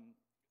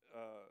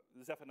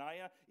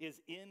Zephaniah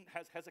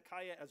has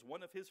Hezekiah as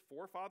one of his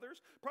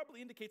forefathers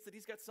probably indicates that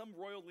he's got some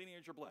royal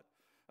lineage or blood.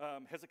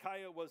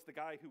 Hezekiah was the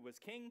guy who was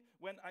king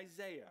when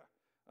Isaiah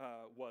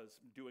was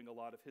doing a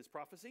lot of his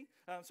prophecy.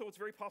 So it's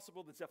very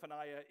possible that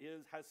Zephaniah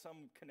has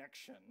some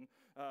connection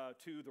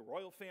to the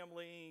royal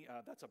family.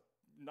 That's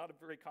not a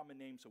very common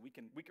name, so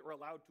we're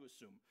allowed to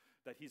assume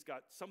that he's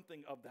got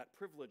something of that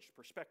privileged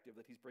perspective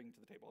that he's bringing to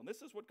the table. And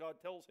this is what God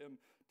tells him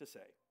to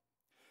say.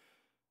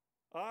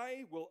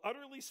 I will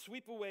utterly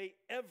sweep away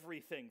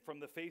everything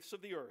from the face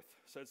of the earth,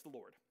 says the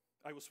Lord.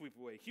 I will sweep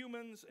away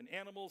humans and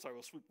animals. I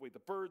will sweep away the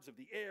birds of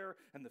the air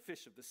and the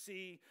fish of the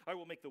sea. I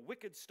will make the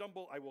wicked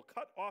stumble. I will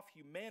cut off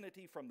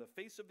humanity from the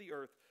face of the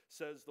earth,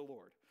 says the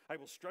Lord. I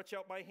will stretch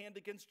out my hand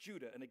against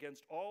Judah and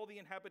against all the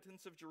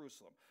inhabitants of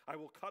Jerusalem. I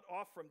will cut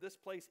off from this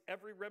place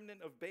every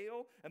remnant of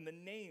Baal and the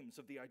names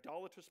of the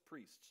idolatrous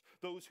priests,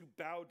 those who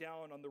bow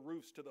down on the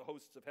roofs to the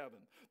hosts of heaven,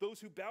 those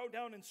who bow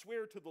down and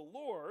swear to the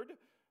Lord,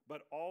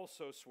 but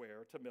also swear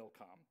to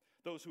Milcom,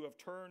 those who have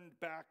turned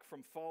back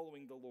from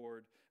following the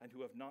Lord and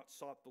who have not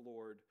sought the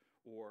Lord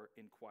or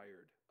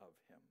inquired of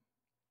him.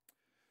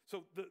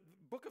 So the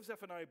book of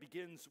Zephaniah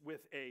begins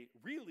with a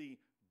really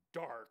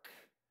dark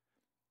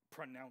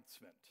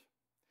pronouncement.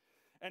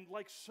 And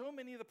like so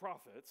many of the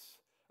prophets,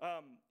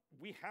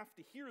 we have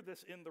to hear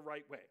this in the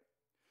right way.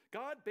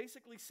 God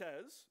basically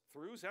says,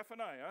 through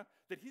Zephaniah,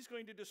 that he's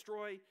going to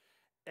destroy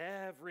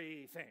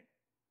everything.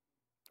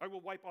 I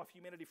will wipe off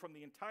humanity from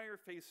the entire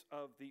face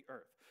of the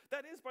earth.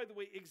 That is, by the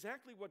way,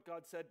 exactly what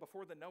God said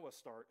before the Noah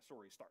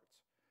story starts.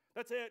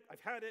 That's it.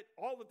 I've had it.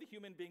 All of the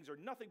human beings are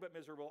nothing but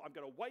miserable. I'm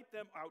going to wipe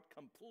them out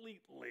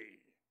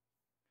completely.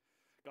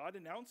 God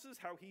announces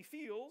how he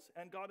feels,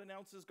 and God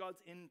announces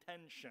God's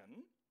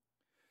intention.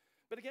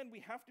 But again,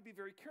 we have to be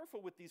very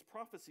careful with these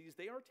prophecies.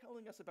 They are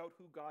telling us about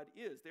who God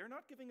is. They're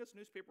not giving us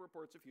newspaper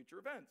reports of future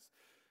events,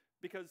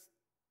 because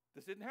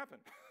this didn't happen.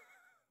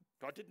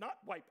 God did not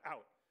wipe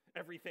out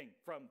everything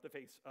from the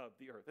face of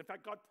the earth. In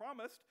fact, God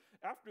promised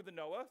after the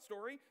Noah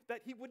story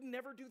that he would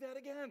never do that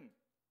again.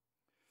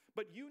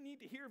 But you need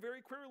to hear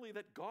very clearly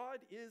that God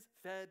is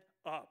fed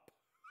up.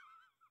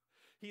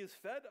 He is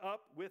fed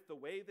up with the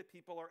way that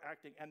people are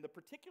acting. And the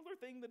particular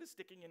thing that is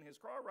sticking in his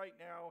craw right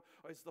now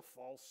is the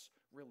false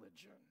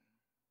religion.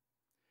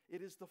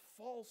 It is the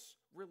false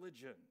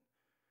religion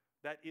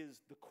that is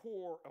the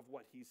core of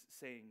what he's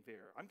saying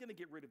there. I'm going to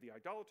get rid of the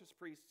idolatrous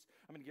priests.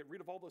 I'm going to get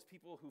rid of all those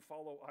people who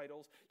follow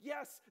idols.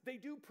 Yes, they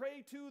do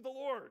pray to the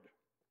Lord.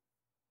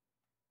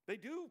 They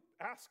do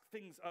ask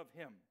things of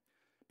him.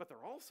 But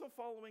they're also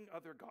following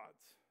other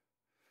gods.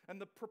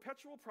 And the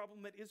perpetual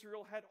problem that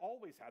Israel had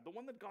always had, the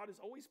one that God is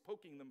always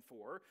poking them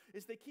for,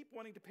 is they keep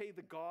wanting to pay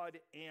the God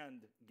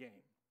and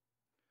game.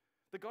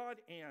 The God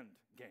and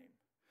game.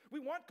 We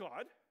want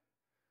God,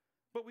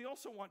 but we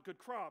also want good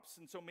crops,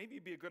 and so maybe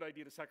it'd be a good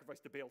idea to sacrifice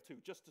to Baal too,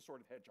 just to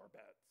sort of hedge our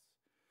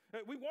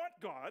bets. We want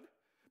God,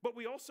 but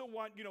we also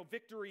want,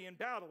 victory in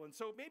battle, and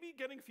so maybe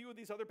getting a few of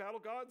these other battle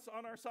gods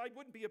on our side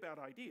wouldn't be a bad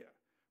idea,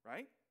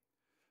 right?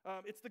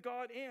 It's the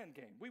God and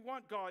game. We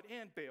want God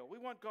and Baal. We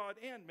want God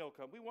and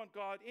Milcom. We want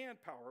God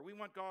and power. We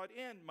want God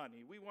and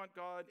money. We want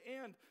God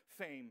and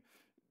fame.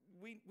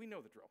 We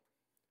know the drill.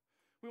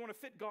 We want to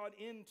fit God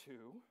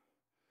into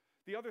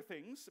the other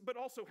things, but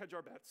also hedge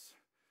our bets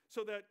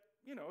so that,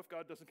 if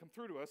God doesn't come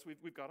through to us,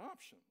 we've got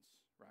options,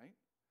 right?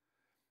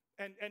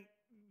 And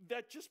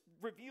that just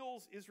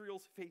reveals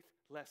Israel's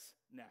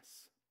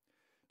faithlessness,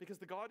 because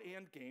the God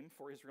and game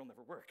for Israel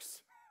never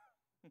works.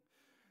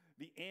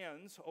 The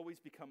ands always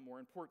become more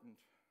important.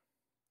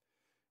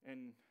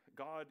 And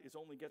God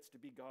only gets to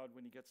be God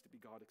when he gets to be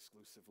God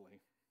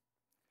exclusively.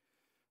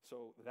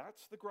 So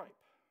that's the gripe.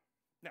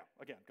 Now,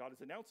 again, God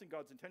is announcing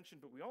God's intention,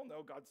 but we all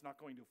know God's not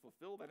going to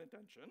fulfill that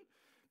intention,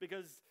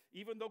 because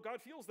even though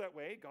God feels that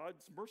way,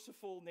 God's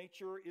merciful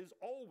nature is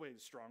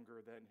always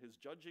stronger than his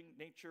judging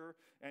nature,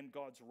 and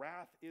God's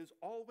wrath is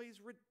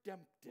always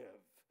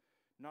redemptive,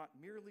 not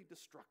merely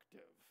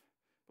destructive.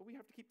 But we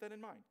have to keep that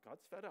in mind.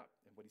 God's fed up,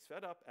 and what he's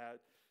fed up at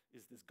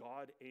is this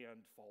God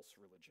and false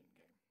religion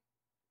game.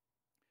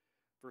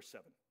 Verse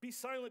 7, be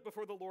silent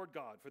before the Lord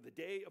God, for the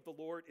day of the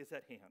Lord is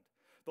at hand.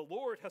 The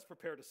Lord has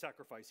prepared a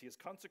sacrifice. He has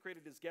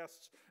consecrated his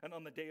guests, and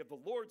on the day of the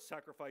Lord's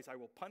sacrifice, I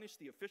will punish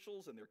the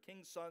officials and their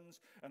king's sons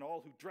and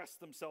all who dress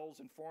themselves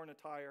in foreign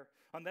attire.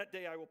 On that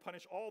day, I will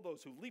punish all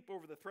those who leap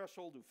over the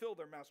threshold, who fill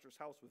their master's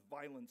house with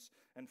violence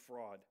and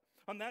fraud.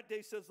 On that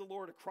day, says the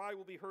Lord, a cry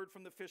will be heard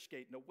from the fish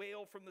gate, and a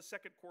wail from the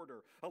second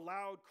quarter, a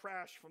loud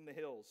crash from the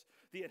hills.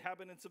 The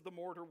inhabitants of the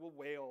mortar will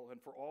wail,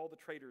 and for all the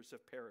traders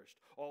have perished.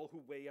 All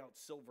who weigh out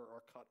silver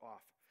are cut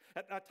off.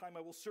 At that time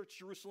I will search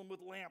Jerusalem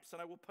with lamps,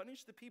 and I will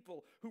punish the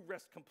people who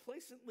rest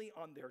complacently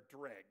on their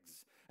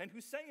dregs, and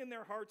who say in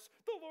their hearts,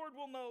 the Lord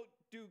will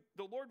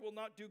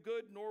not do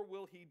good, nor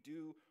will he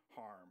do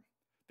harm.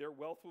 Their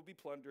wealth will be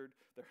plundered,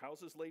 their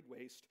houses laid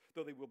waste.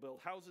 Though they will build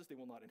houses, they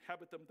will not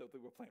inhabit them. Though they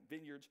will plant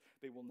vineyards,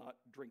 they will not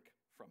drink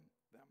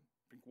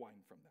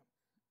wine from them.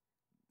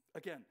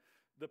 Again,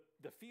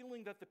 the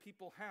feeling that the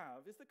people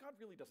have is that God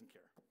really doesn't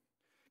care.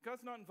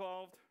 God's not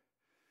involved.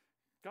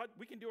 God,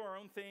 we can do our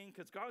own thing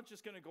because God's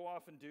just going to go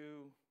off and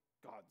do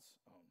God's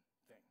own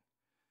thing.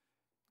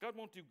 God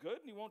won't do good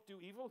and he won't do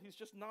evil. He's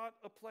just not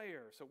a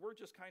player. So we're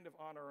just kind of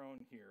on our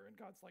own here. And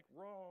God's like,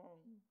 wrong.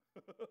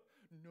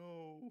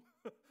 No,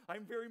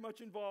 I'm very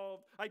much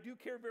involved. I do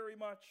care very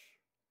much.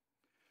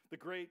 The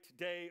great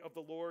day of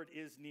the Lord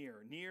is near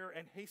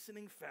and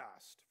hastening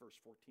fast. Verse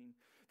 14,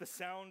 the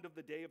sound of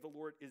the day of the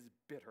Lord is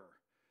bitter.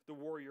 The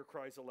warrior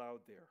cries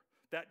aloud there.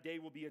 That day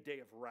will be a day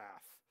of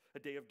wrath, a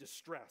day of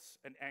distress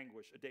and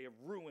anguish, a day of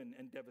ruin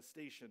and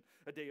devastation,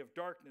 a day of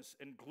darkness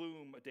and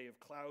gloom, a day of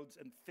clouds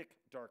and thick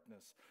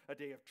darkness, a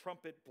day of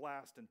trumpet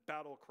blast and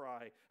battle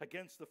cry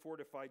against the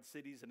fortified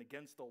cities and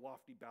against the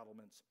lofty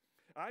battlements.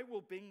 I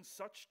will bring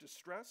such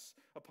distress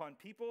upon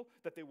people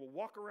that they will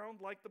walk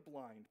around like the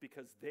blind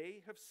because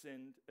they have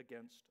sinned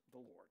against the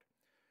Lord.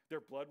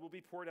 Their blood will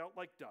be poured out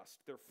like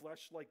dust, their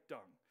flesh like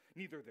dung.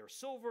 Neither their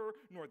silver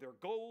nor their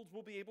gold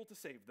will be able to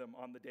save them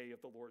on the day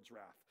of the Lord's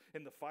wrath.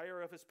 In the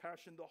fire of his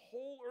passion, the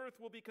whole earth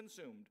will be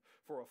consumed.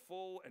 For a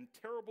full and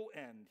terrible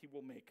end he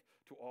will make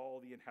to all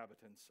the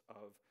inhabitants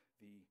of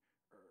the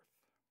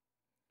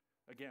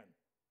earth. Again,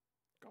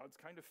 God's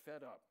kind of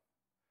fed up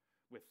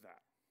with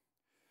that.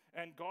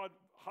 And God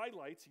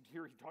highlights,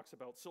 here he talks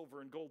about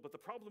silver and gold, but the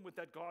problem with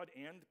that God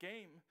and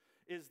game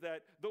is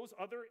that those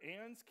other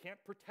ands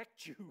can't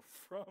protect you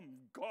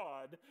from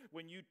God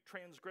when you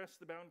transgress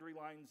the boundary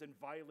lines and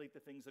violate the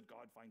things that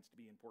God finds to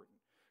be important.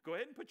 Go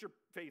ahead and put your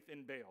faith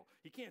in Baal.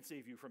 He can't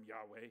save you from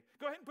Yahweh.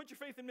 Go ahead and put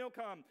your faith in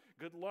Milcom.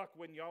 Good luck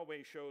when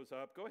Yahweh shows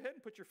up. Go ahead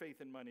and put your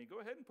faith in money. Go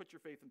ahead and put your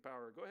faith in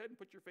power. Go ahead and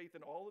put your faith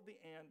in all of the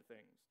and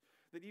things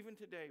that even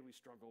today we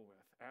struggle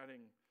with,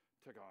 adding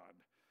to God.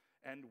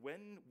 And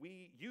when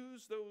we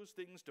use those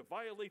things to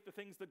violate the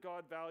things that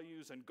God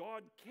values, and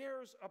God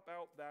cares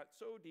about that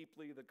so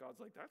deeply that God's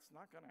like, that's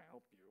not going to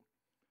help you.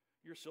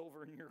 Your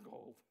silver and your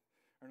gold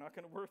are not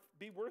going to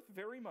be worth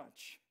very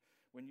much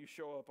when you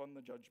show up on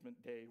the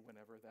judgment day,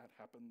 whenever that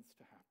happens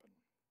to happen.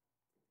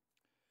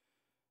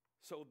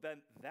 So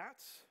then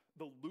that's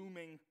the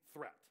looming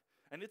threat.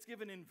 And it's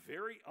given in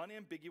very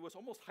unambiguous,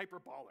 almost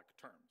hyperbolic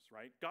terms,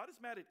 right? God is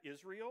mad at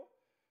Israel.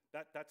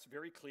 That's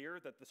very clear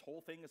that this whole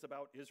thing is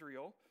about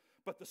Israel.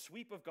 But the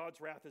sweep of God's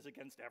wrath is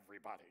against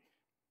everybody.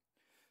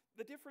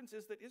 The difference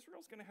is that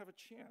Israel's going to have a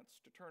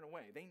chance to turn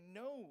away. They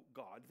know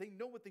God. They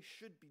know what they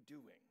should be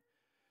doing.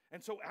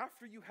 And so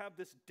after you have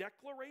this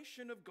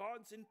declaration of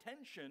God's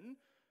intention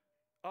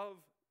of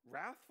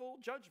wrathful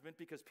judgment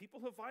because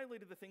people have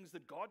violated the things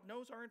that God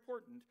knows are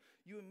important,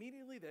 you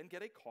immediately then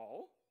get a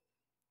call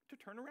to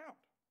turn around.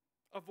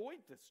 Avoid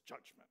this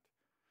judgment.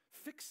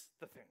 Fix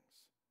the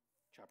things.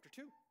 Chapter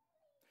 2.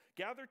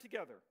 Gather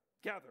together.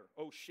 Gather,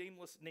 O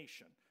shameless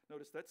nation.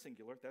 Notice that's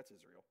singular, that's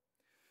Israel.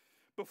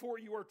 Before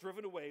you are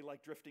driven away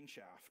like drifting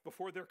shaft,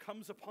 before there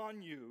comes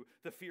upon you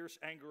the fierce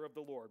anger of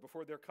the Lord,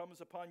 before there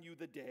comes upon you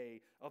the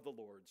day of the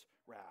Lord's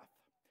wrath.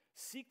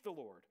 Seek the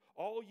Lord,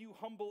 all you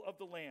humble of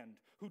the land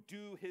who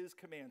do his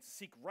commands.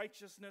 Seek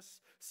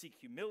righteousness, seek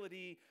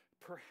humility.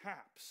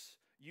 Perhaps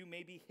you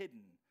may be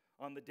hidden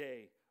on the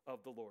day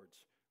of the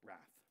Lord's wrath.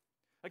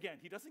 Again,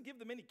 he doesn't give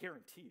them any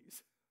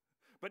guarantees,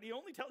 but he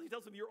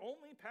tells them your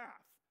only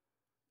path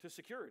to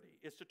security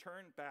is to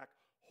turn back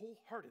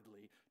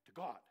wholeheartedly to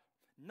God.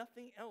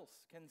 Nothing else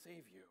can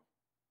save you.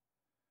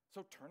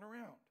 So turn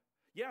around.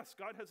 Yes,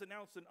 God has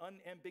announced an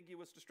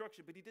unambiguous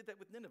destruction, but he did that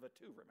with Nineveh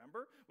too,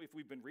 remember? If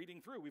we've been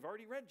reading through, we've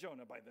already read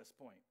Jonah by this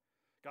point.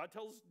 God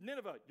tells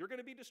Nineveh, you're going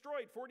to be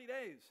destroyed 40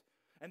 days.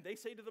 And they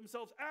say to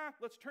themselves,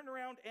 let's turn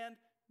around and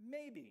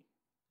maybe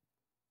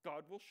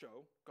God will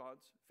show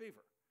God's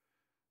favor.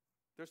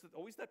 There's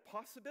always that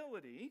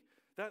possibility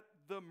that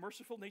the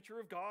merciful nature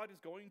of God is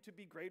going to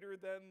be greater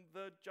than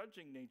the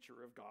judging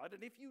nature of God.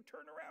 And if you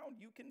turn around,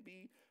 you can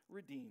be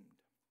redeemed.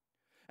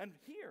 And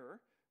here,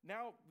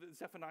 now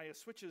Zephaniah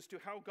switches to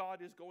how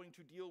God is going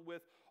to deal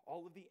with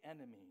all of the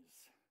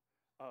enemies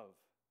of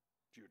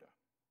Judah.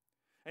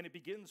 And it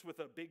begins with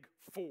a big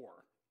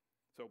for.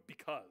 So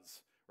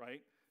because,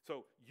 right?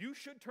 So you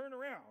should turn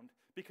around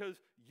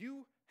because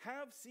you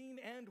have seen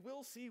and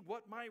will see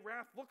what my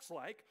wrath looks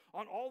like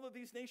on all of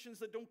these nations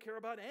that don't care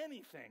about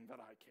anything that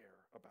I care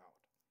about.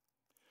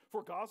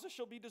 For Gaza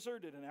shall be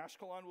deserted, and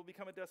Ashkelon will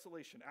become a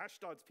desolation.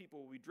 Ashdod's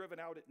people will be driven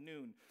out at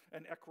noon,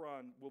 and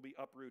Ekron will be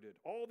uprooted.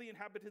 All the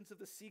inhabitants of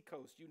the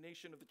seacoast, you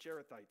nation of the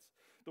Cherethites,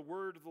 the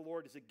word of the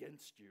Lord is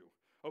against you.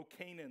 O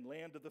Canaan,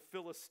 land of the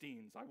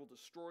Philistines, I will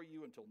destroy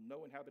you until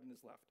no inhabitant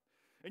is left.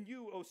 And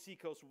you, O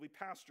seacoast, will be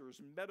pastures,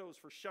 and meadows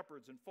for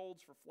shepherds, and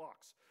folds for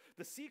flocks.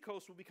 The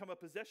seacoast will become a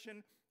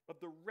possession of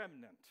the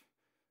remnant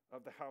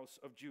of the house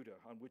of Judah,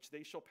 on which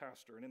they shall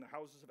pasture. And in the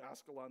houses of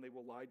Ascalon they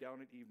will lie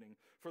down at evening.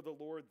 For the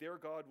Lord their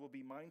God will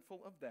be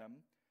mindful of them,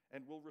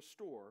 and will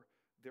restore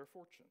their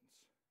fortunes.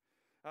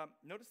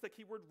 Notice the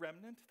key word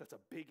remnant. That's a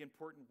big,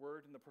 important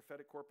word in the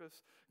prophetic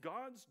corpus.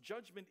 God's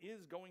judgment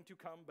is going to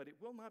come, but it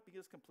will not be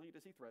as complete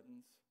as he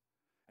threatens.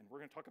 And we're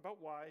going to talk about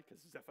why,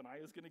 because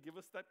Zephaniah is going to give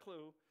us that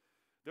clue.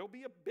 There'll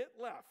be a bit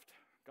left.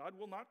 God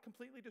will not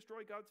completely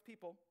destroy God's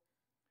people,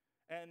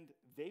 and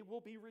they will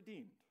be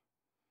redeemed.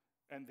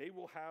 And they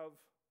will have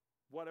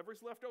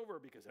whatever's left over,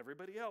 because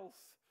everybody else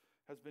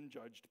has been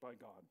judged by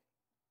God.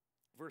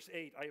 Verse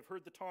 8, I have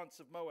heard the taunts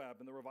of Moab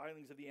and the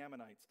revilings of the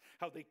Ammonites,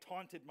 how they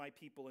taunted my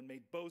people and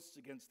made boasts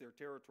against their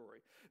territory.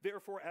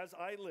 Therefore, as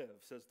I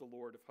live, says the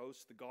Lord of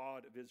hosts, the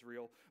God of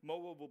Israel,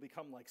 Moab will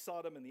become like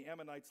Sodom and the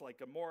Ammonites like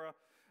Gomorrah,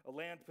 a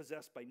land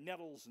possessed by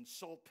nettles and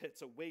salt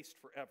pits, a waste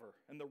forever.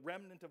 And the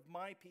remnant of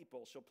my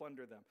people shall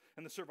plunder them,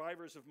 and the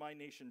survivors of my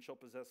nation shall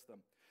possess them.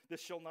 This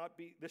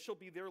shall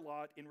be their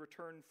lot in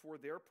return for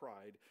their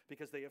pride,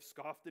 because they have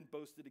scoffed and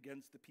boasted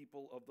against the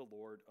people of the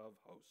Lord of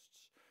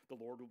hosts.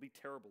 The Lord will be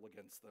terrible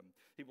against them.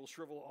 He will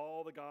shrivel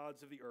all the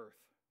gods of the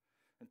earth,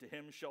 and to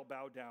him shall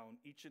bow down,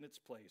 each in its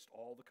place,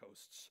 all the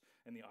coasts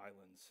and the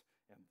islands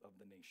and of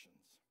the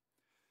nations.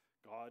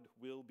 God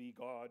will be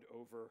God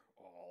over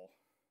all.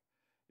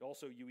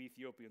 Also, you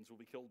Ethiopians will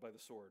be killed by the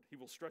sword. He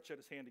will stretch out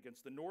his hand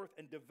against the north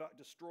and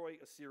destroy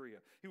Assyria.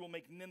 He will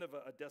make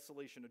Nineveh a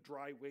desolation, a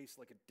dry waste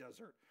like a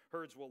desert.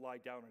 Herds will lie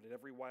down on it.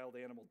 Every wild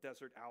animal,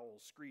 desert owl,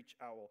 screech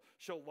owl,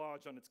 shall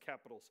lodge on its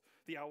capitals.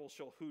 The owl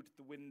shall hoot at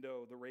the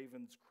window, the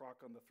ravens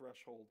croak on the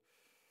threshold,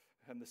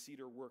 and its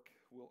cedar work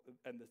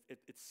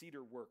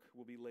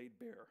will be laid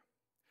bare.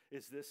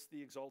 Is this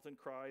the exultant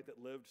cry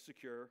that lived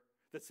secure,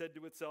 that said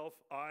to itself,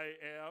 I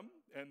am,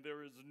 and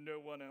there is no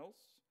one else?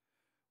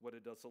 What a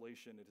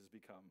desolation it has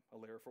become, a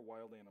lair for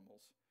wild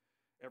animals.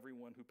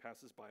 Everyone who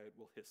passes by it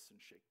will hiss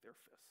and shake their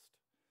fist.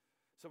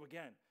 So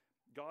again,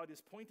 God is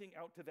pointing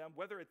out to them,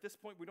 whether at this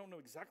point we don't know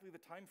exactly the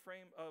time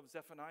frame of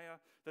Zephaniah,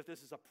 that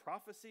this is a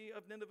prophecy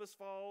of Nineveh's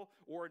fall,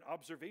 or an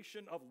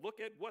observation of look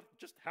at what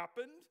just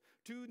happened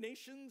to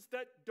nations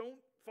that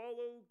don't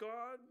follow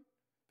God.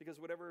 Because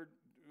whatever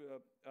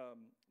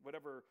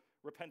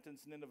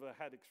repentance Nineveh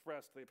had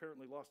expressed, they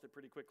apparently lost it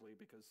pretty quickly,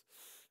 because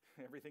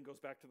everything goes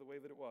back to the way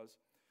that it was.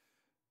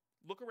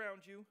 Look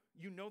around you.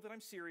 You know that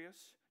I'm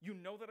serious. You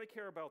know that I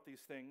care about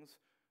these things.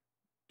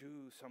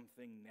 Do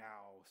something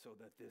now so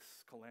that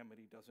this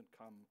calamity doesn't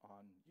come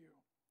on you.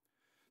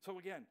 So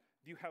again,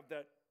 you have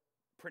that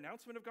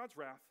pronouncement of God's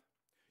wrath.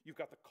 You've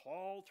got the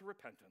call to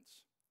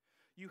repentance.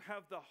 You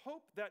have the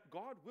hope that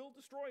God will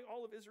destroy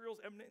all of Israel's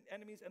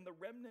enemies and the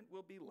remnant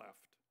will be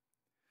left.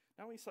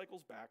 Now he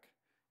cycles back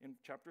in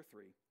chapter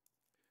 3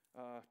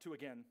 to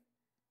again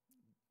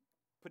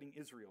putting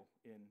Israel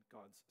in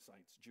God's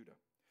sights, Judah.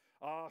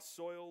 Ah,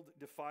 soiled,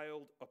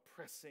 defiled,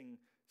 oppressing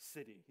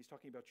city. He's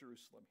talking about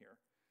Jerusalem here.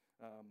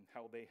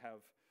 How they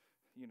have,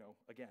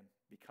 again,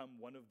 become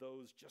one of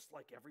those, just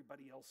like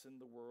everybody else in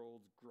the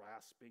world,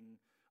 grasping,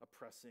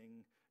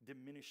 oppressing,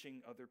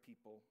 diminishing other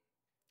people.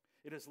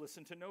 It has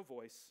listened to no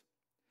voice.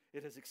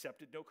 It has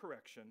accepted no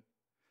correction.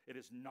 It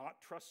has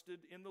not trusted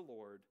in the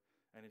Lord,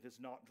 and it has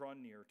not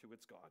drawn near to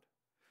its God.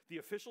 The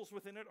officials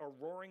within it are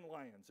roaring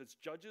lions. Its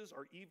judges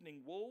are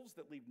evening wolves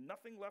that leave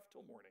nothing left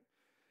till morning.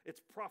 Its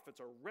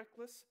prophets are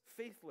reckless,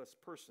 faithless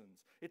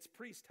persons. Its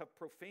priests have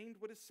profaned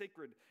what is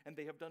sacred, and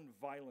they have done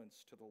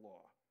violence to the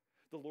law.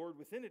 The Lord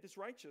within it is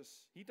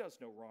righteous. He does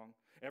no wrong.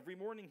 Every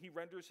morning he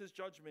renders his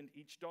judgment,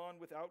 each dawn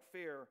without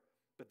fair,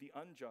 but the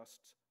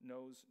unjust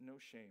knows no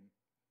shame.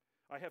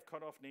 I have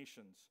cut off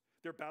nations.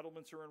 Their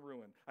battlements are in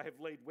ruin. I have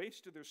laid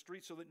waste to their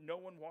streets so that no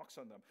one walks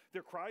on them.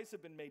 Their cries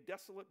have been made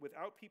desolate,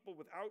 without people,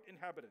 without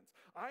inhabitants.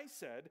 I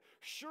said,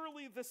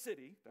 surely the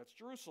city, that's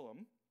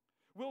Jerusalem,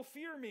 will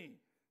fear me.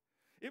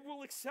 It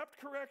will accept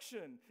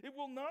correction. It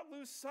will not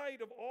lose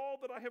sight of all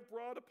that I have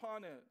brought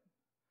upon it.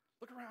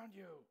 Look around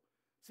you.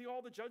 See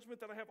all the judgment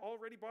that I have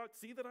already brought.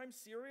 See that I'm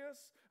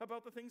serious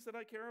about the things that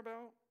I care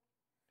about.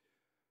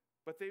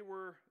 But they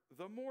were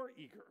the more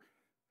eager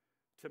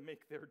to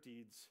make their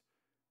deeds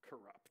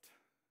corrupt.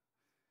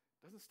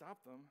 Doesn't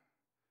stop them.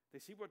 They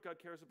see what God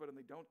cares about and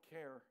they don't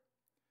care.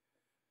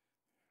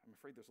 I'm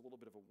afraid there's a little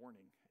bit of a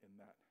warning in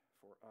that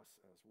for us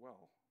as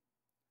well.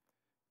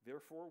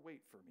 Therefore,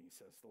 wait for me,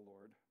 says the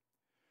Lord.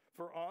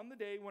 For on the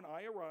day when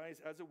I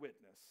arise as a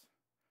witness,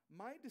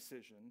 my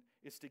decision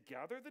is to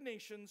gather the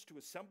nations, to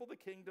assemble the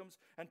kingdoms,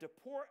 and to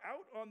pour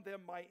out on them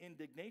my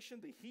indignation,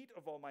 the heat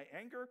of all my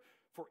anger.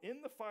 For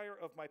in the fire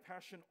of my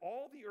passion,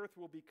 all the earth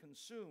will be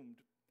consumed.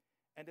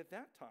 And at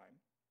that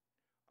time,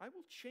 I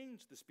will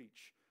change the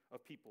speech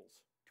of peoples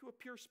to a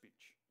pure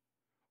speech.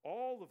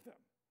 All of them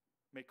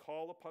may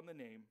call upon the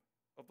name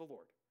of the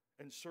Lord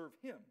and serve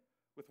him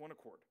with one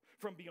accord.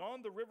 From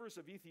beyond the rivers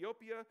of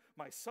Ethiopia,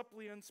 my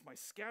suppliants, my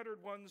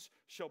scattered ones,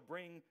 shall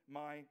bring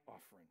my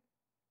offering.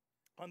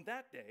 On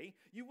that day,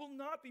 you will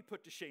not be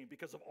put to shame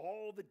because of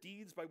all the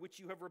deeds by which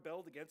you have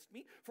rebelled against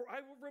me, for I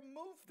will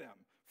remove them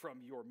from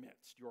your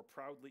midst, your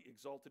proudly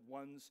exalted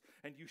ones,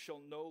 and you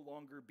shall no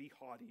longer be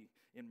haughty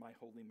in my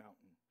holy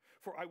mountain.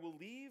 For I will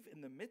leave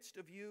in the midst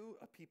of you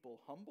a people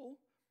humble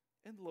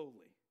and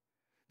lowly.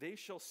 They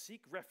shall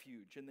seek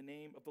refuge in the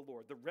name of the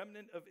Lord, the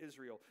remnant of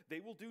Israel. They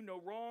will do no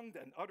wrong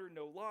and utter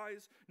no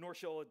lies, nor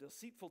shall a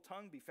deceitful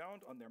tongue be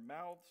found on their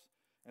mouths,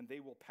 and they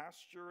will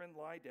pasture and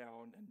lie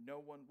down, and no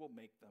one will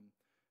make them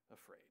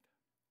afraid.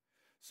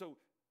 So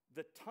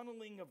the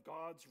tunneling of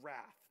God's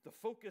wrath, the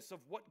focus of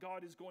what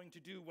God is going to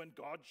do when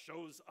God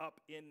shows up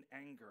in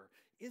anger,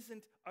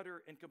 isn't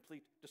utter and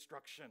complete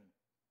destruction.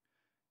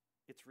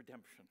 It's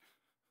redemption.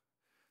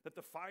 That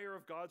the fire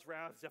of God's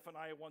wrath,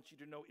 Zephaniah wants you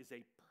to know, is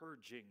a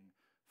purging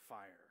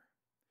fire.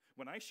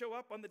 When I show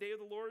up on the day of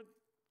the Lord,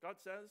 God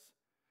says,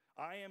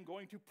 I am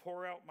going to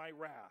pour out my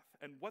wrath.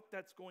 And what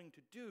that's going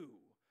to do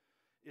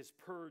is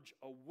purge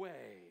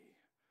away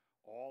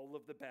all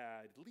of the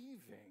bad,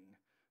 leaving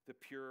the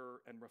pure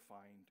and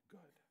refined good.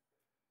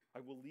 I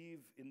will leave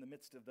in the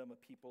midst of them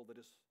a people that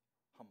is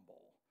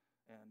humble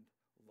and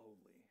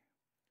lowly.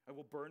 I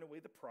will burn away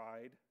the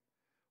pride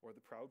or the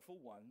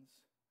proudful ones.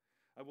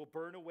 I will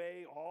burn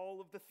away all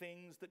of the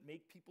things that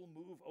make people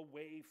move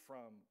away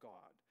from God.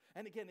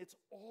 And again, it's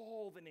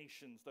all the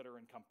nations that are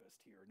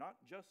encompassed here, not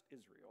just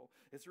Israel.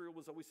 Israel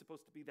was always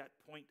supposed to be that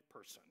point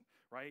person,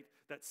 right?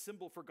 That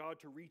symbol for God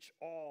to reach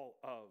all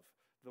of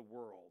the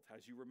world.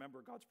 As you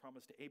remember God's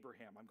promise to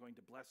Abraham, I'm going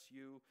to bless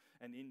you,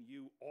 and in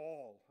you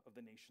all of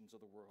the nations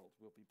of the world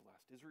will be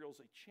blessed. Israel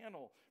is a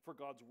channel for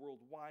God's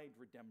worldwide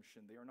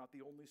redemption. They are not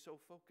the only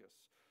sole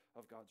focus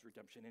of God's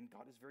redemption, and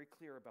God is very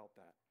clear about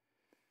that.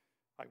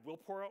 I will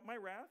pour out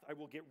my wrath. I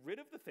will get rid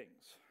of the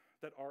things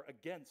that are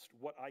against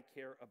what I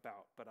care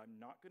about, but I'm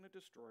not going to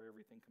destroy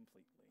everything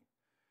completely.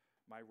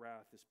 My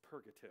wrath is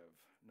purgative,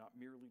 not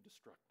merely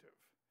destructive.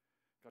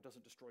 God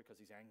doesn't destroy because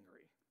he's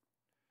angry.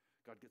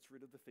 God gets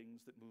rid of the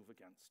things that move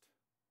against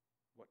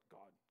what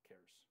God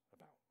cares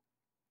about.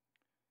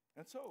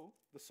 And so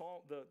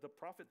the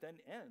prophet then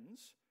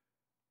ends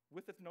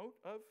with a note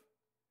of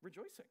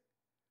rejoicing.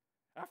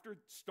 After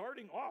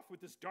starting off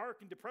with this dark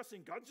and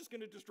depressing, God's just going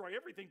to destroy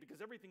everything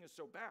because everything is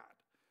so bad.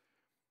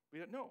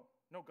 No,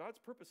 God's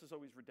purpose is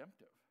always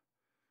redemptive.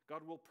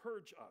 God will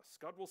purge us.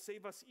 God will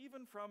save us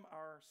even from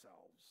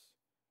ourselves.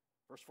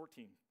 Verse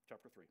 14,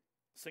 chapter 3.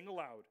 Sing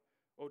aloud,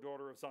 O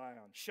daughter of Zion.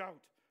 Shout,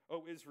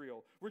 O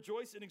Israel.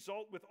 Rejoice and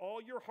exult with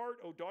all your heart,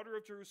 O daughter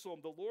of Jerusalem.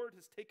 The Lord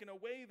has taken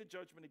away the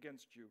judgment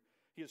against you.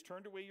 He has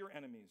turned away your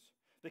enemies.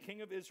 The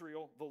King of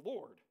Israel, the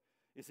Lord,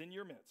 is in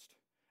your midst,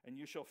 and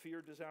you shall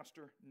fear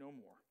disaster no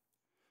more.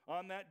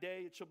 On that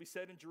day it shall be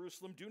said in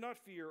Jerusalem, do not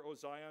fear, O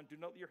Zion, do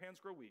not let your hands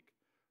grow weak.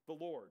 The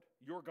Lord,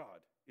 your God,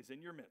 is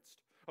in your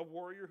midst, a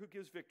warrior who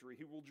gives victory.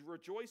 He will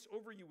rejoice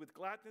over you with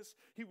gladness.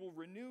 He will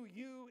renew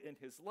you in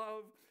his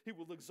love. He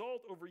will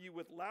exult over you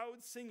with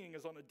loud singing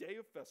as on a day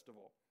of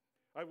festival.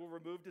 I will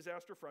remove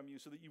disaster from you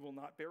so that you will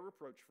not bear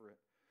reproach for it.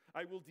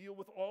 I will deal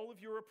with all of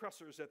your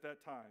oppressors at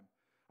that time.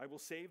 I will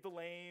save the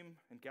lame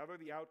and gather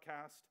the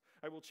outcast.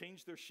 I will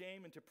change their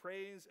shame into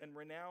praise and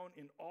renown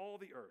in all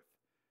the earth.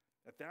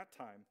 At that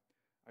time,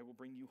 I will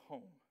bring you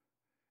home.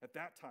 At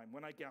that time,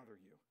 when I gather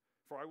you,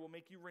 for I will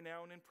make you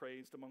renowned and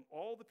praised among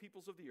all the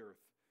peoples of the earth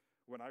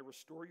when I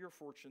restore your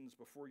fortunes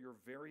before your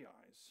very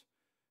eyes,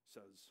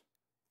 says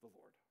the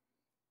Lord.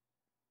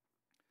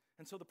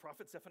 And so the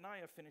prophet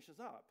Zephaniah finishes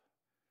up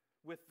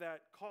with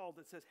that call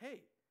that says,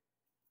 hey,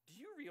 do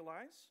you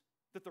realize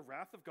that the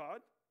wrath of God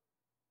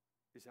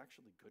is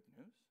actually good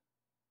news?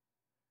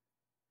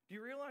 Do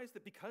you realize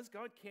that because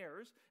God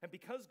cares and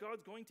because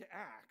God's going to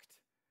act,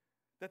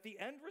 that the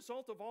end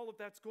result of all of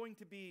that's going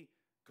to be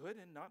good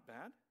and not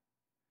bad?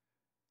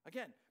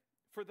 Again,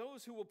 for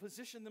those who will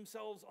position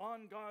themselves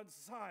on God's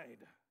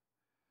side,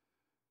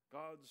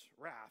 God's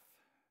wrath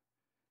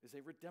is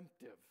a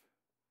redemptive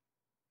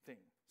thing,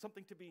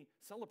 something to be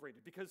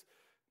celebrated, because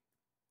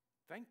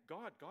thank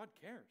God, God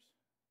cares.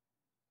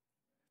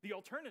 The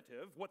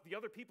alternative, what the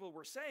other people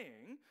were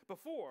saying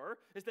before,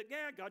 is that,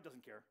 God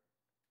doesn't care.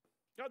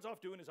 God's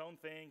off doing his own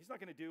thing. He's not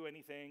going to do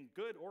anything,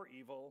 good or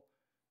evil.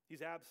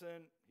 He's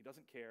absent. He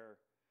doesn't care.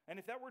 And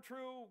if that were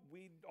true,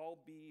 we'd all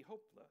be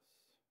hopeless.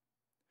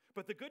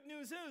 But the good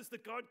news is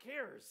that God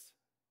cares.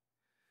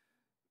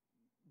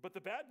 But the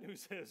bad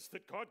news is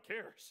that God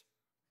cares.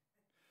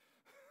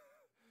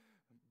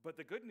 But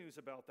the good news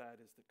about that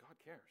is that God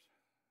cares.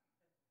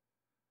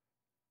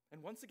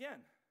 And once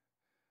again,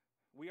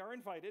 we are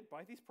invited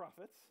by these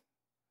prophets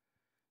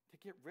to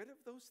get rid of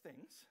those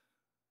things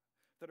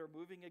that are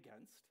moving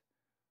against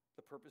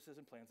the purposes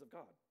and plans of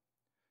God.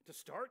 To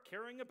start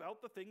caring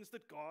about the things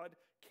that God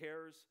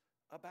cares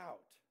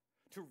about.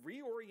 To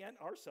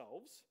reorient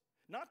ourselves,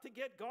 not to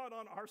get God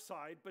on our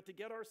side, but to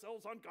get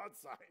ourselves on God's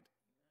side.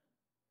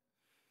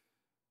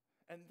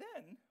 And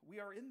then we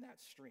are in that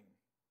stream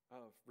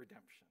of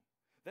redemption.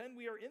 Then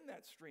we are in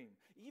that stream,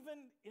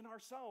 even in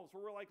ourselves,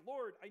 where we're like,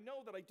 Lord, I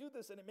know that I do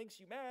this and it makes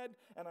you mad,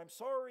 and I'm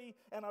sorry,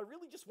 and I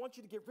really just want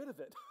you to get rid of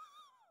it.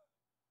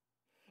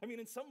 I mean,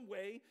 in some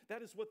way,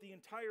 that is what the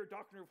entire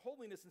doctrine of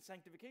holiness and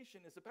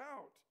sanctification is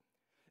about,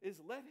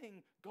 is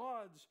letting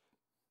God's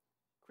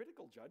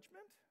critical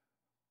judgment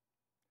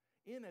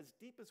in as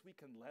deep as we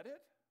can let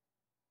it,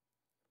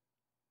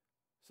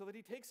 so that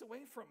he takes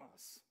away from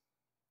us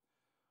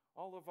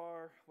all of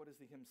our, what does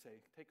the hymn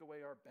say? Take away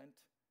our bent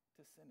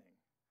to sinning.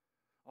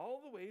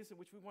 All the ways in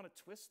which we want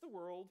to twist the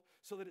world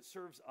so that it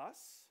serves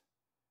us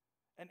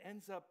and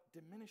ends up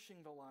diminishing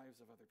the lives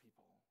of other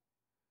people.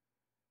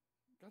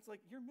 God's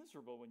like, you're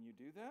miserable when you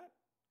do that.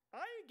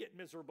 I get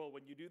miserable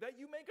when you do that.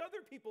 You make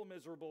other people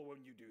miserable when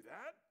you do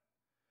that.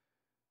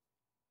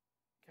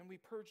 Can we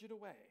purge it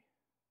away?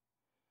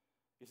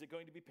 Is it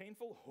going to be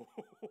painful?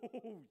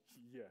 Oh,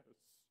 yes.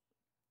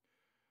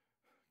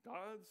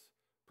 God's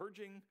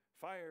purging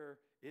fire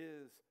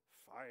is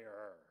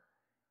fire.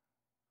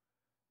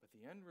 But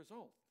the end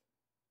result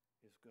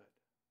is good.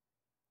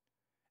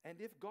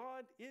 And if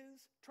God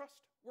is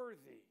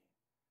trustworthy,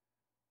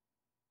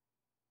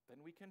 then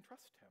we can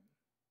trust him,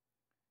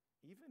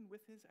 even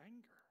with his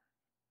anger,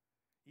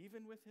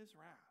 even with his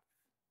wrath,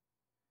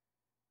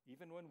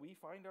 even when we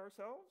find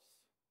ourselves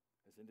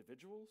as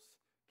individuals,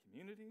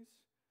 communities,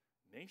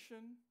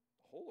 nation,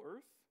 the whole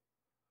earth,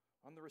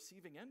 on the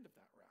receiving end of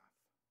that wrath.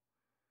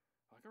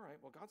 Like, all right,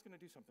 well, God's going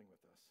to do something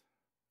with this.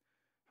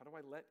 How do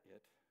I let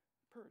it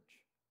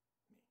purge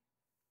me?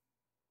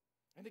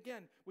 And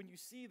again, when you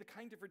see the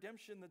kind of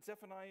redemption that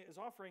Zephaniah is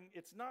offering,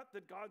 it's not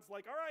that God's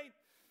like, all right,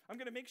 I'm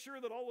going to make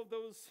sure that all of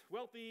those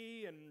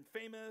wealthy and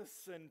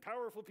famous and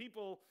powerful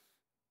people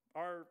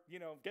are,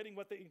 getting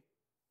what they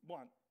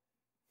want.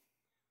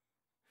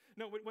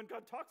 No, when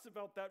God talks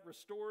about that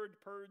restored,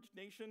 purged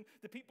nation,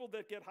 the people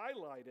that get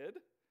highlighted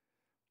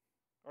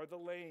are the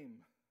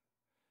lame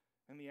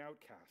and the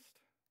outcast.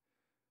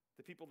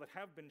 The people that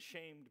have been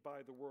shamed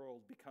by the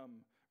world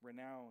become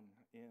renowned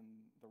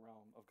in the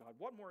realm of God.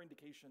 One more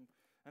indication,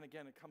 and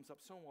again, it comes up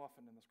so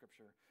often in the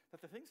scripture, that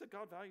the things that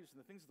God values and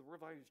the things that the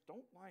world values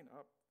don't line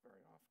up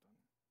very often.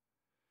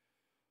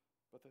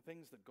 But the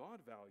things that God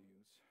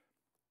values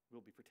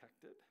will be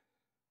protected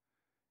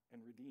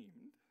and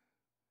redeemed.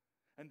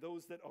 And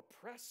those that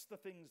oppress the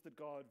things that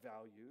God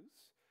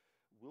values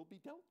will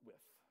be dealt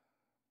with.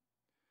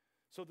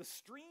 So the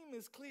stream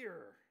is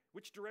clear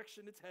which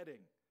direction it's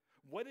heading,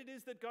 what it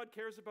is that God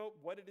cares about,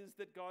 what it is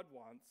that God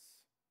wants.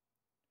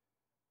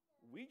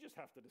 We just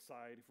have to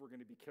decide if we're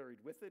going to be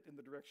carried with it in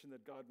the direction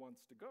that God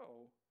wants to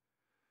go,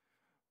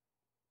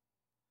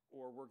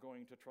 or we're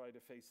going to try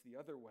to face the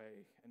other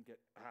way and get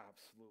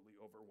absolutely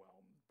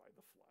overwhelmed by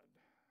the flood.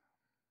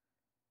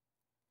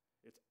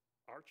 It's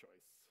our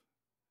choice,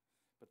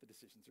 but the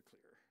decisions are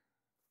clear.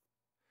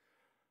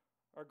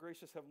 Our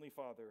gracious Heavenly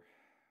Father,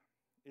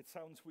 it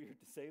sounds weird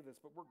to say this,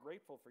 but we're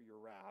grateful for your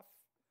wrath,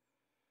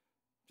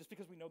 just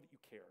because we know that you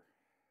care.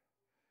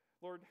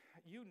 Lord,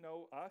 you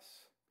know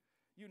us.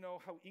 You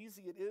know how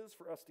easy it is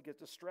for us to get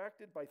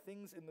distracted by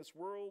things in this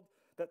world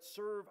that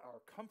serve our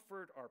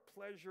comfort, our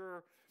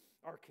pleasure,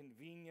 our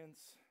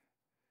convenience,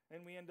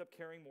 and we end up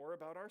caring more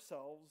about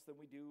ourselves than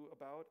we do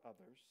about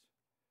others.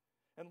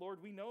 And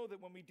Lord, we know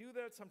that when we do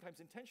that, sometimes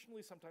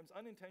intentionally, sometimes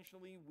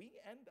unintentionally, we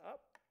end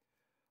up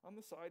on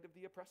the side of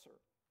the oppressor.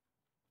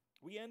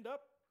 We end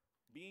up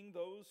being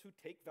those who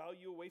take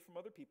value away from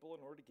other people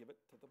in order to give it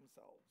to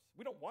themselves.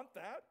 We don't want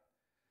that.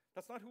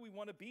 That's not who we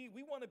want to be.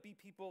 We want to be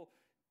people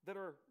that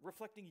are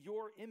reflecting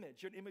your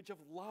image, an image of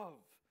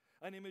love,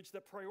 an image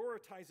that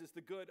prioritizes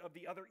the good of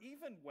the other,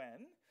 even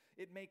when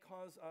it may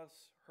cause us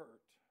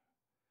hurt.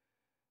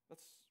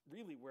 That's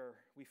really where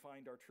we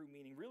find our true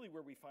meaning, really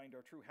where we find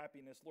our true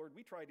happiness. Lord,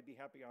 we try to be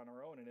happy on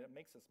our own, and it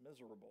makes us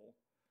miserable.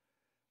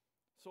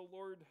 So,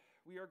 Lord,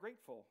 we are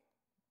grateful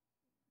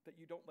that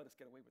you don't let us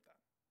get away with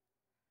that.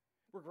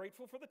 We're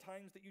grateful for the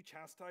times that you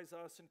chastise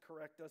us and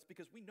correct us,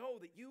 because we know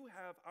that you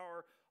have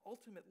our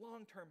ultimate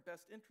long-term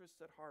best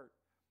interests at heart.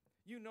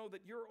 You know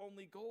that your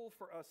only goal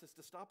for us is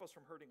to stop us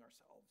from hurting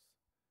ourselves.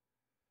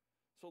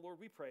 So, Lord,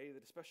 we pray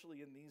that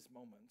especially in these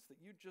moments, that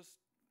you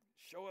just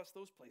show us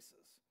those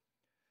places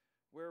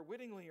where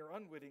wittingly or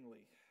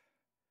unwittingly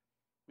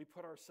we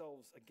put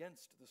ourselves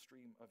against the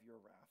stream of your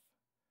wrath.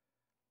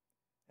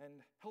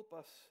 And help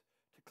us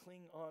to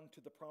cling on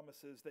to the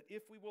promises that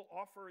if we will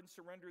offer and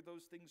surrender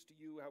those things to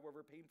you,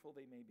 however painful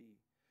they may be,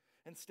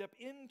 and step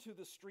into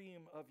the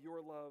stream of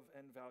your love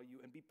and value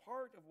and be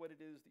part of what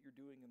it is that you're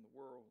doing in the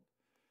world,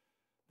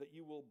 that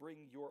you will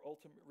bring your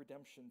ultimate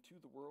redemption to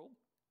the world,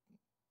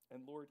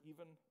 and Lord,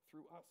 even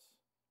through us.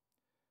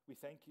 We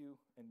thank you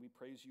and we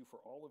praise you for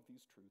all of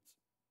these truths.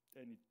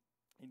 And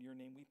in your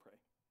name we pray.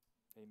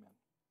 Amen.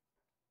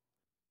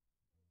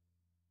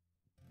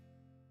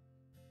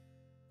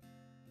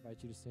 I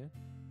invite you to stand.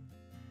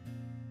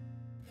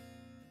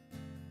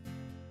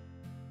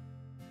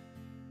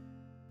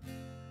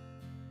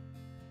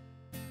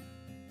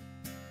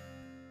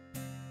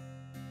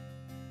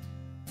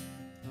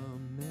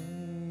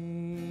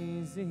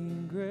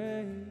 Amazing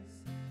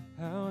grace,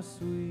 how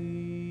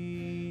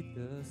sweet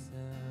the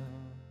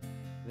sound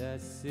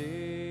that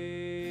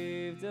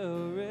saved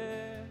a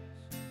wretch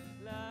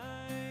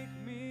like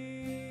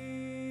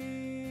me.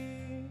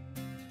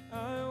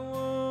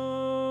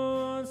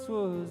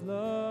 was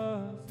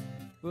lost,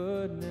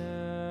 but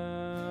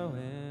now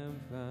am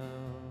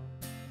found.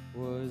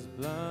 Was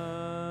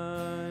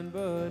blind,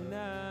 but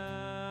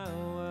now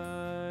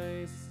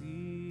I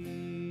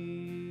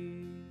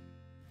see.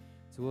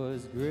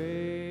 'Twas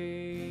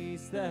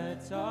grace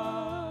that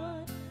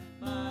taught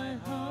my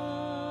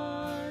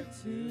heart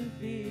to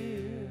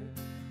fear,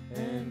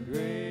 and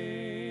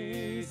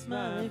grace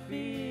my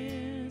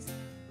fears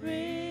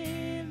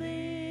relieved.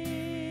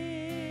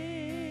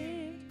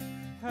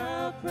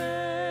 How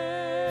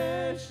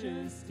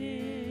precious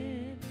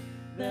did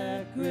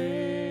that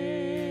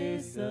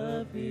grace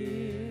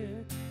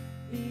appear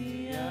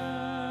the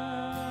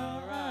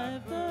hour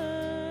I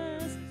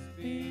first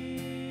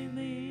believed.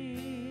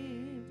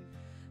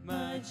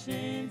 My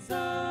chains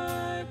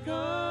are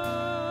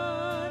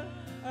gone,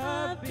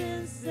 I've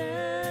been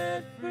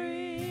set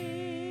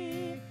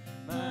free.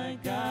 My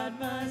God,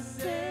 my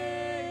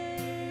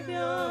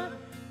Savior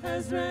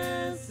has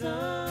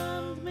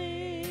ransomed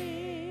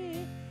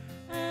me,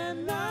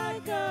 and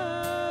like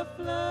a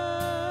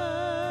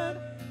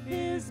flood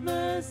His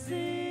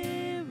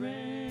mercy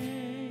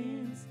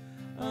reigns.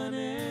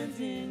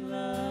 Unending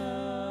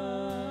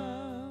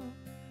love,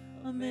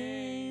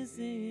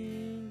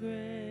 amazing grace.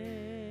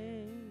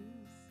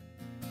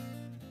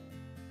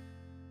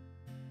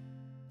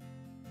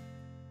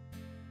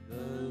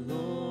 The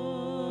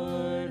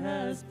Lord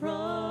has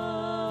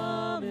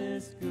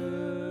promised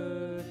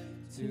good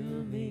to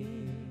me.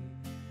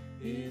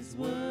 His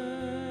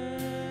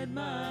word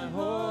my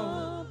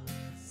hope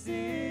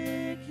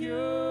secures.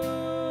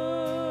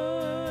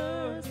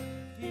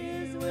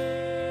 His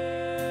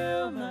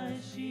will my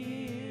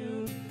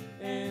shield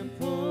and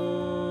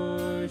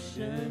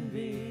portion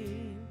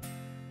be.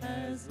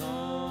 As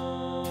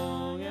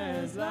long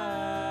as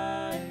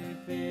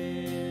life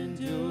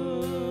endures,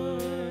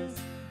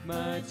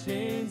 my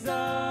chains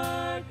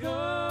are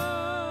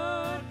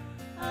gone,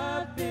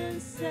 I've been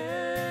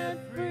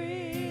set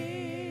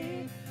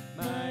free.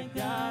 My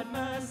God,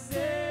 my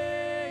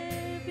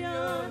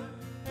Savior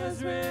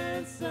has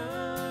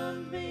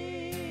ransomed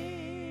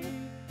me,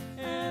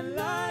 and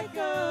like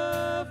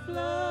a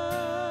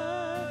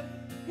flood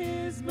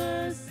His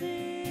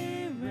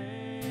mercy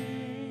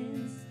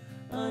reigns.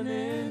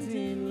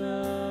 Unending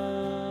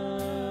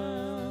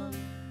love,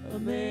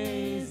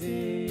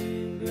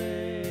 amazing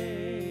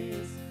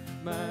grace.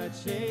 My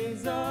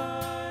chains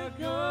are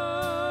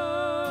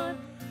gone,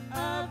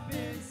 I've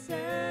been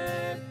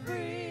set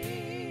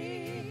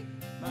free.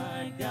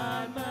 My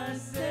God, my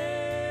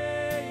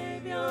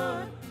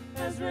Savior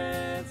has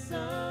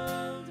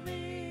ransomed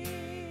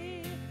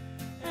me,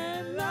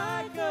 and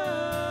like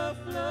a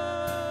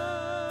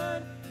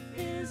flood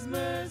His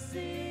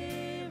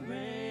mercy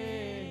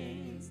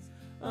reigns.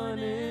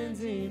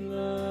 Unending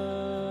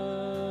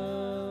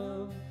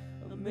love,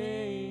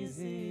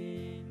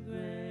 amazing grace.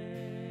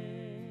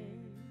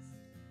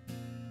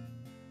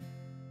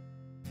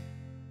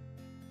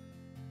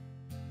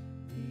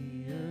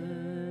 The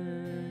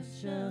earth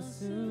shall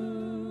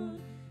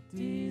soon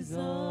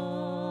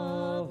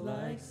dissolve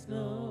like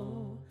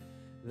snow.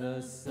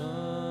 The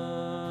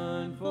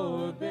sun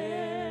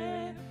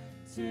forbear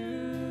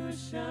to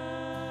shine,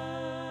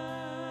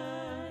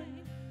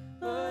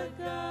 but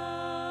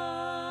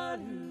God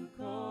who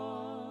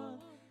called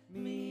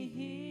me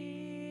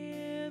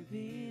here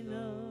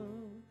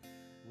below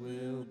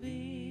will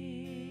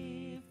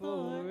be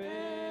forever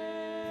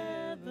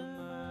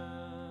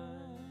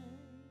mine.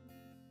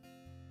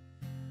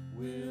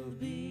 Will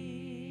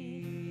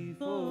be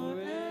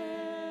forever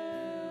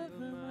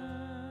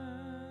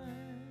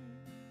mine.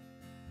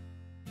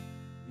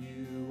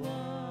 You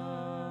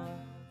are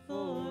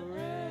forever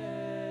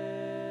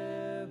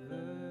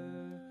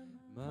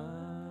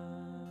mine.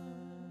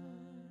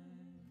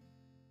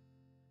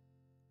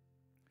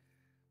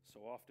 So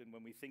often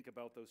when we think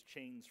about those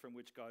chains from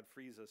which God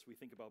frees us, we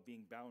think about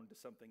being bound to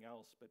something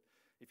else. But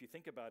if you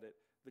think about it,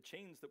 the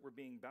chains that we're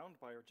being bound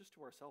by are just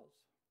to ourselves.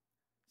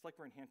 It's like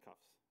we're in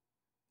handcuffs,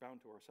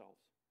 bound to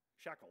ourselves.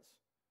 Shackles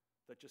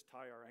that just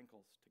tie our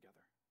ankles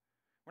together.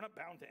 We're not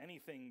bound to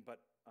anything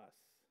but us.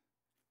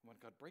 When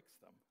God breaks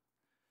them,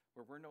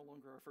 where we're no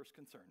longer our first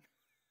concern,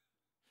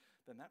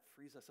 then that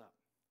frees us up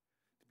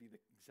to be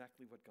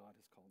exactly what God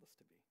has called us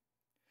to be.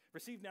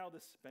 Receive now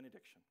this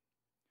benediction.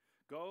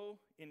 Go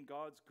in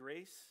God's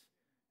grace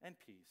and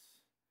peace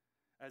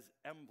as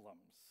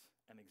emblems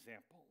and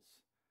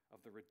examples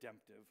of the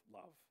redemptive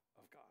love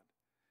of God.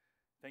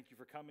 Thank you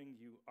for coming.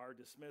 You are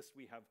dismissed.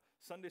 We have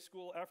Sunday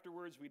school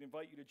afterwards. We'd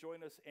invite you to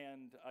join us.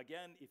 And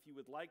again, if you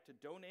would like to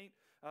donate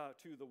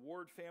to the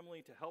Ward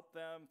family to help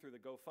them through the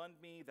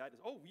GoFundMe, that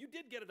is, oh, you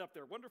did get it up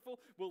there. Wonderful.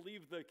 We'll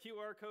leave the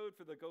QR code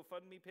for the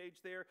GoFundMe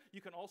page there.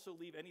 You can also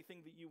leave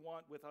anything that you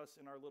want with us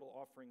in our little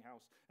offering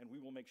house, and we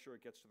will make sure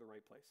it gets to the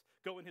right place.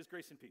 Go in His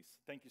grace and peace.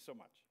 Thank you so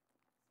much.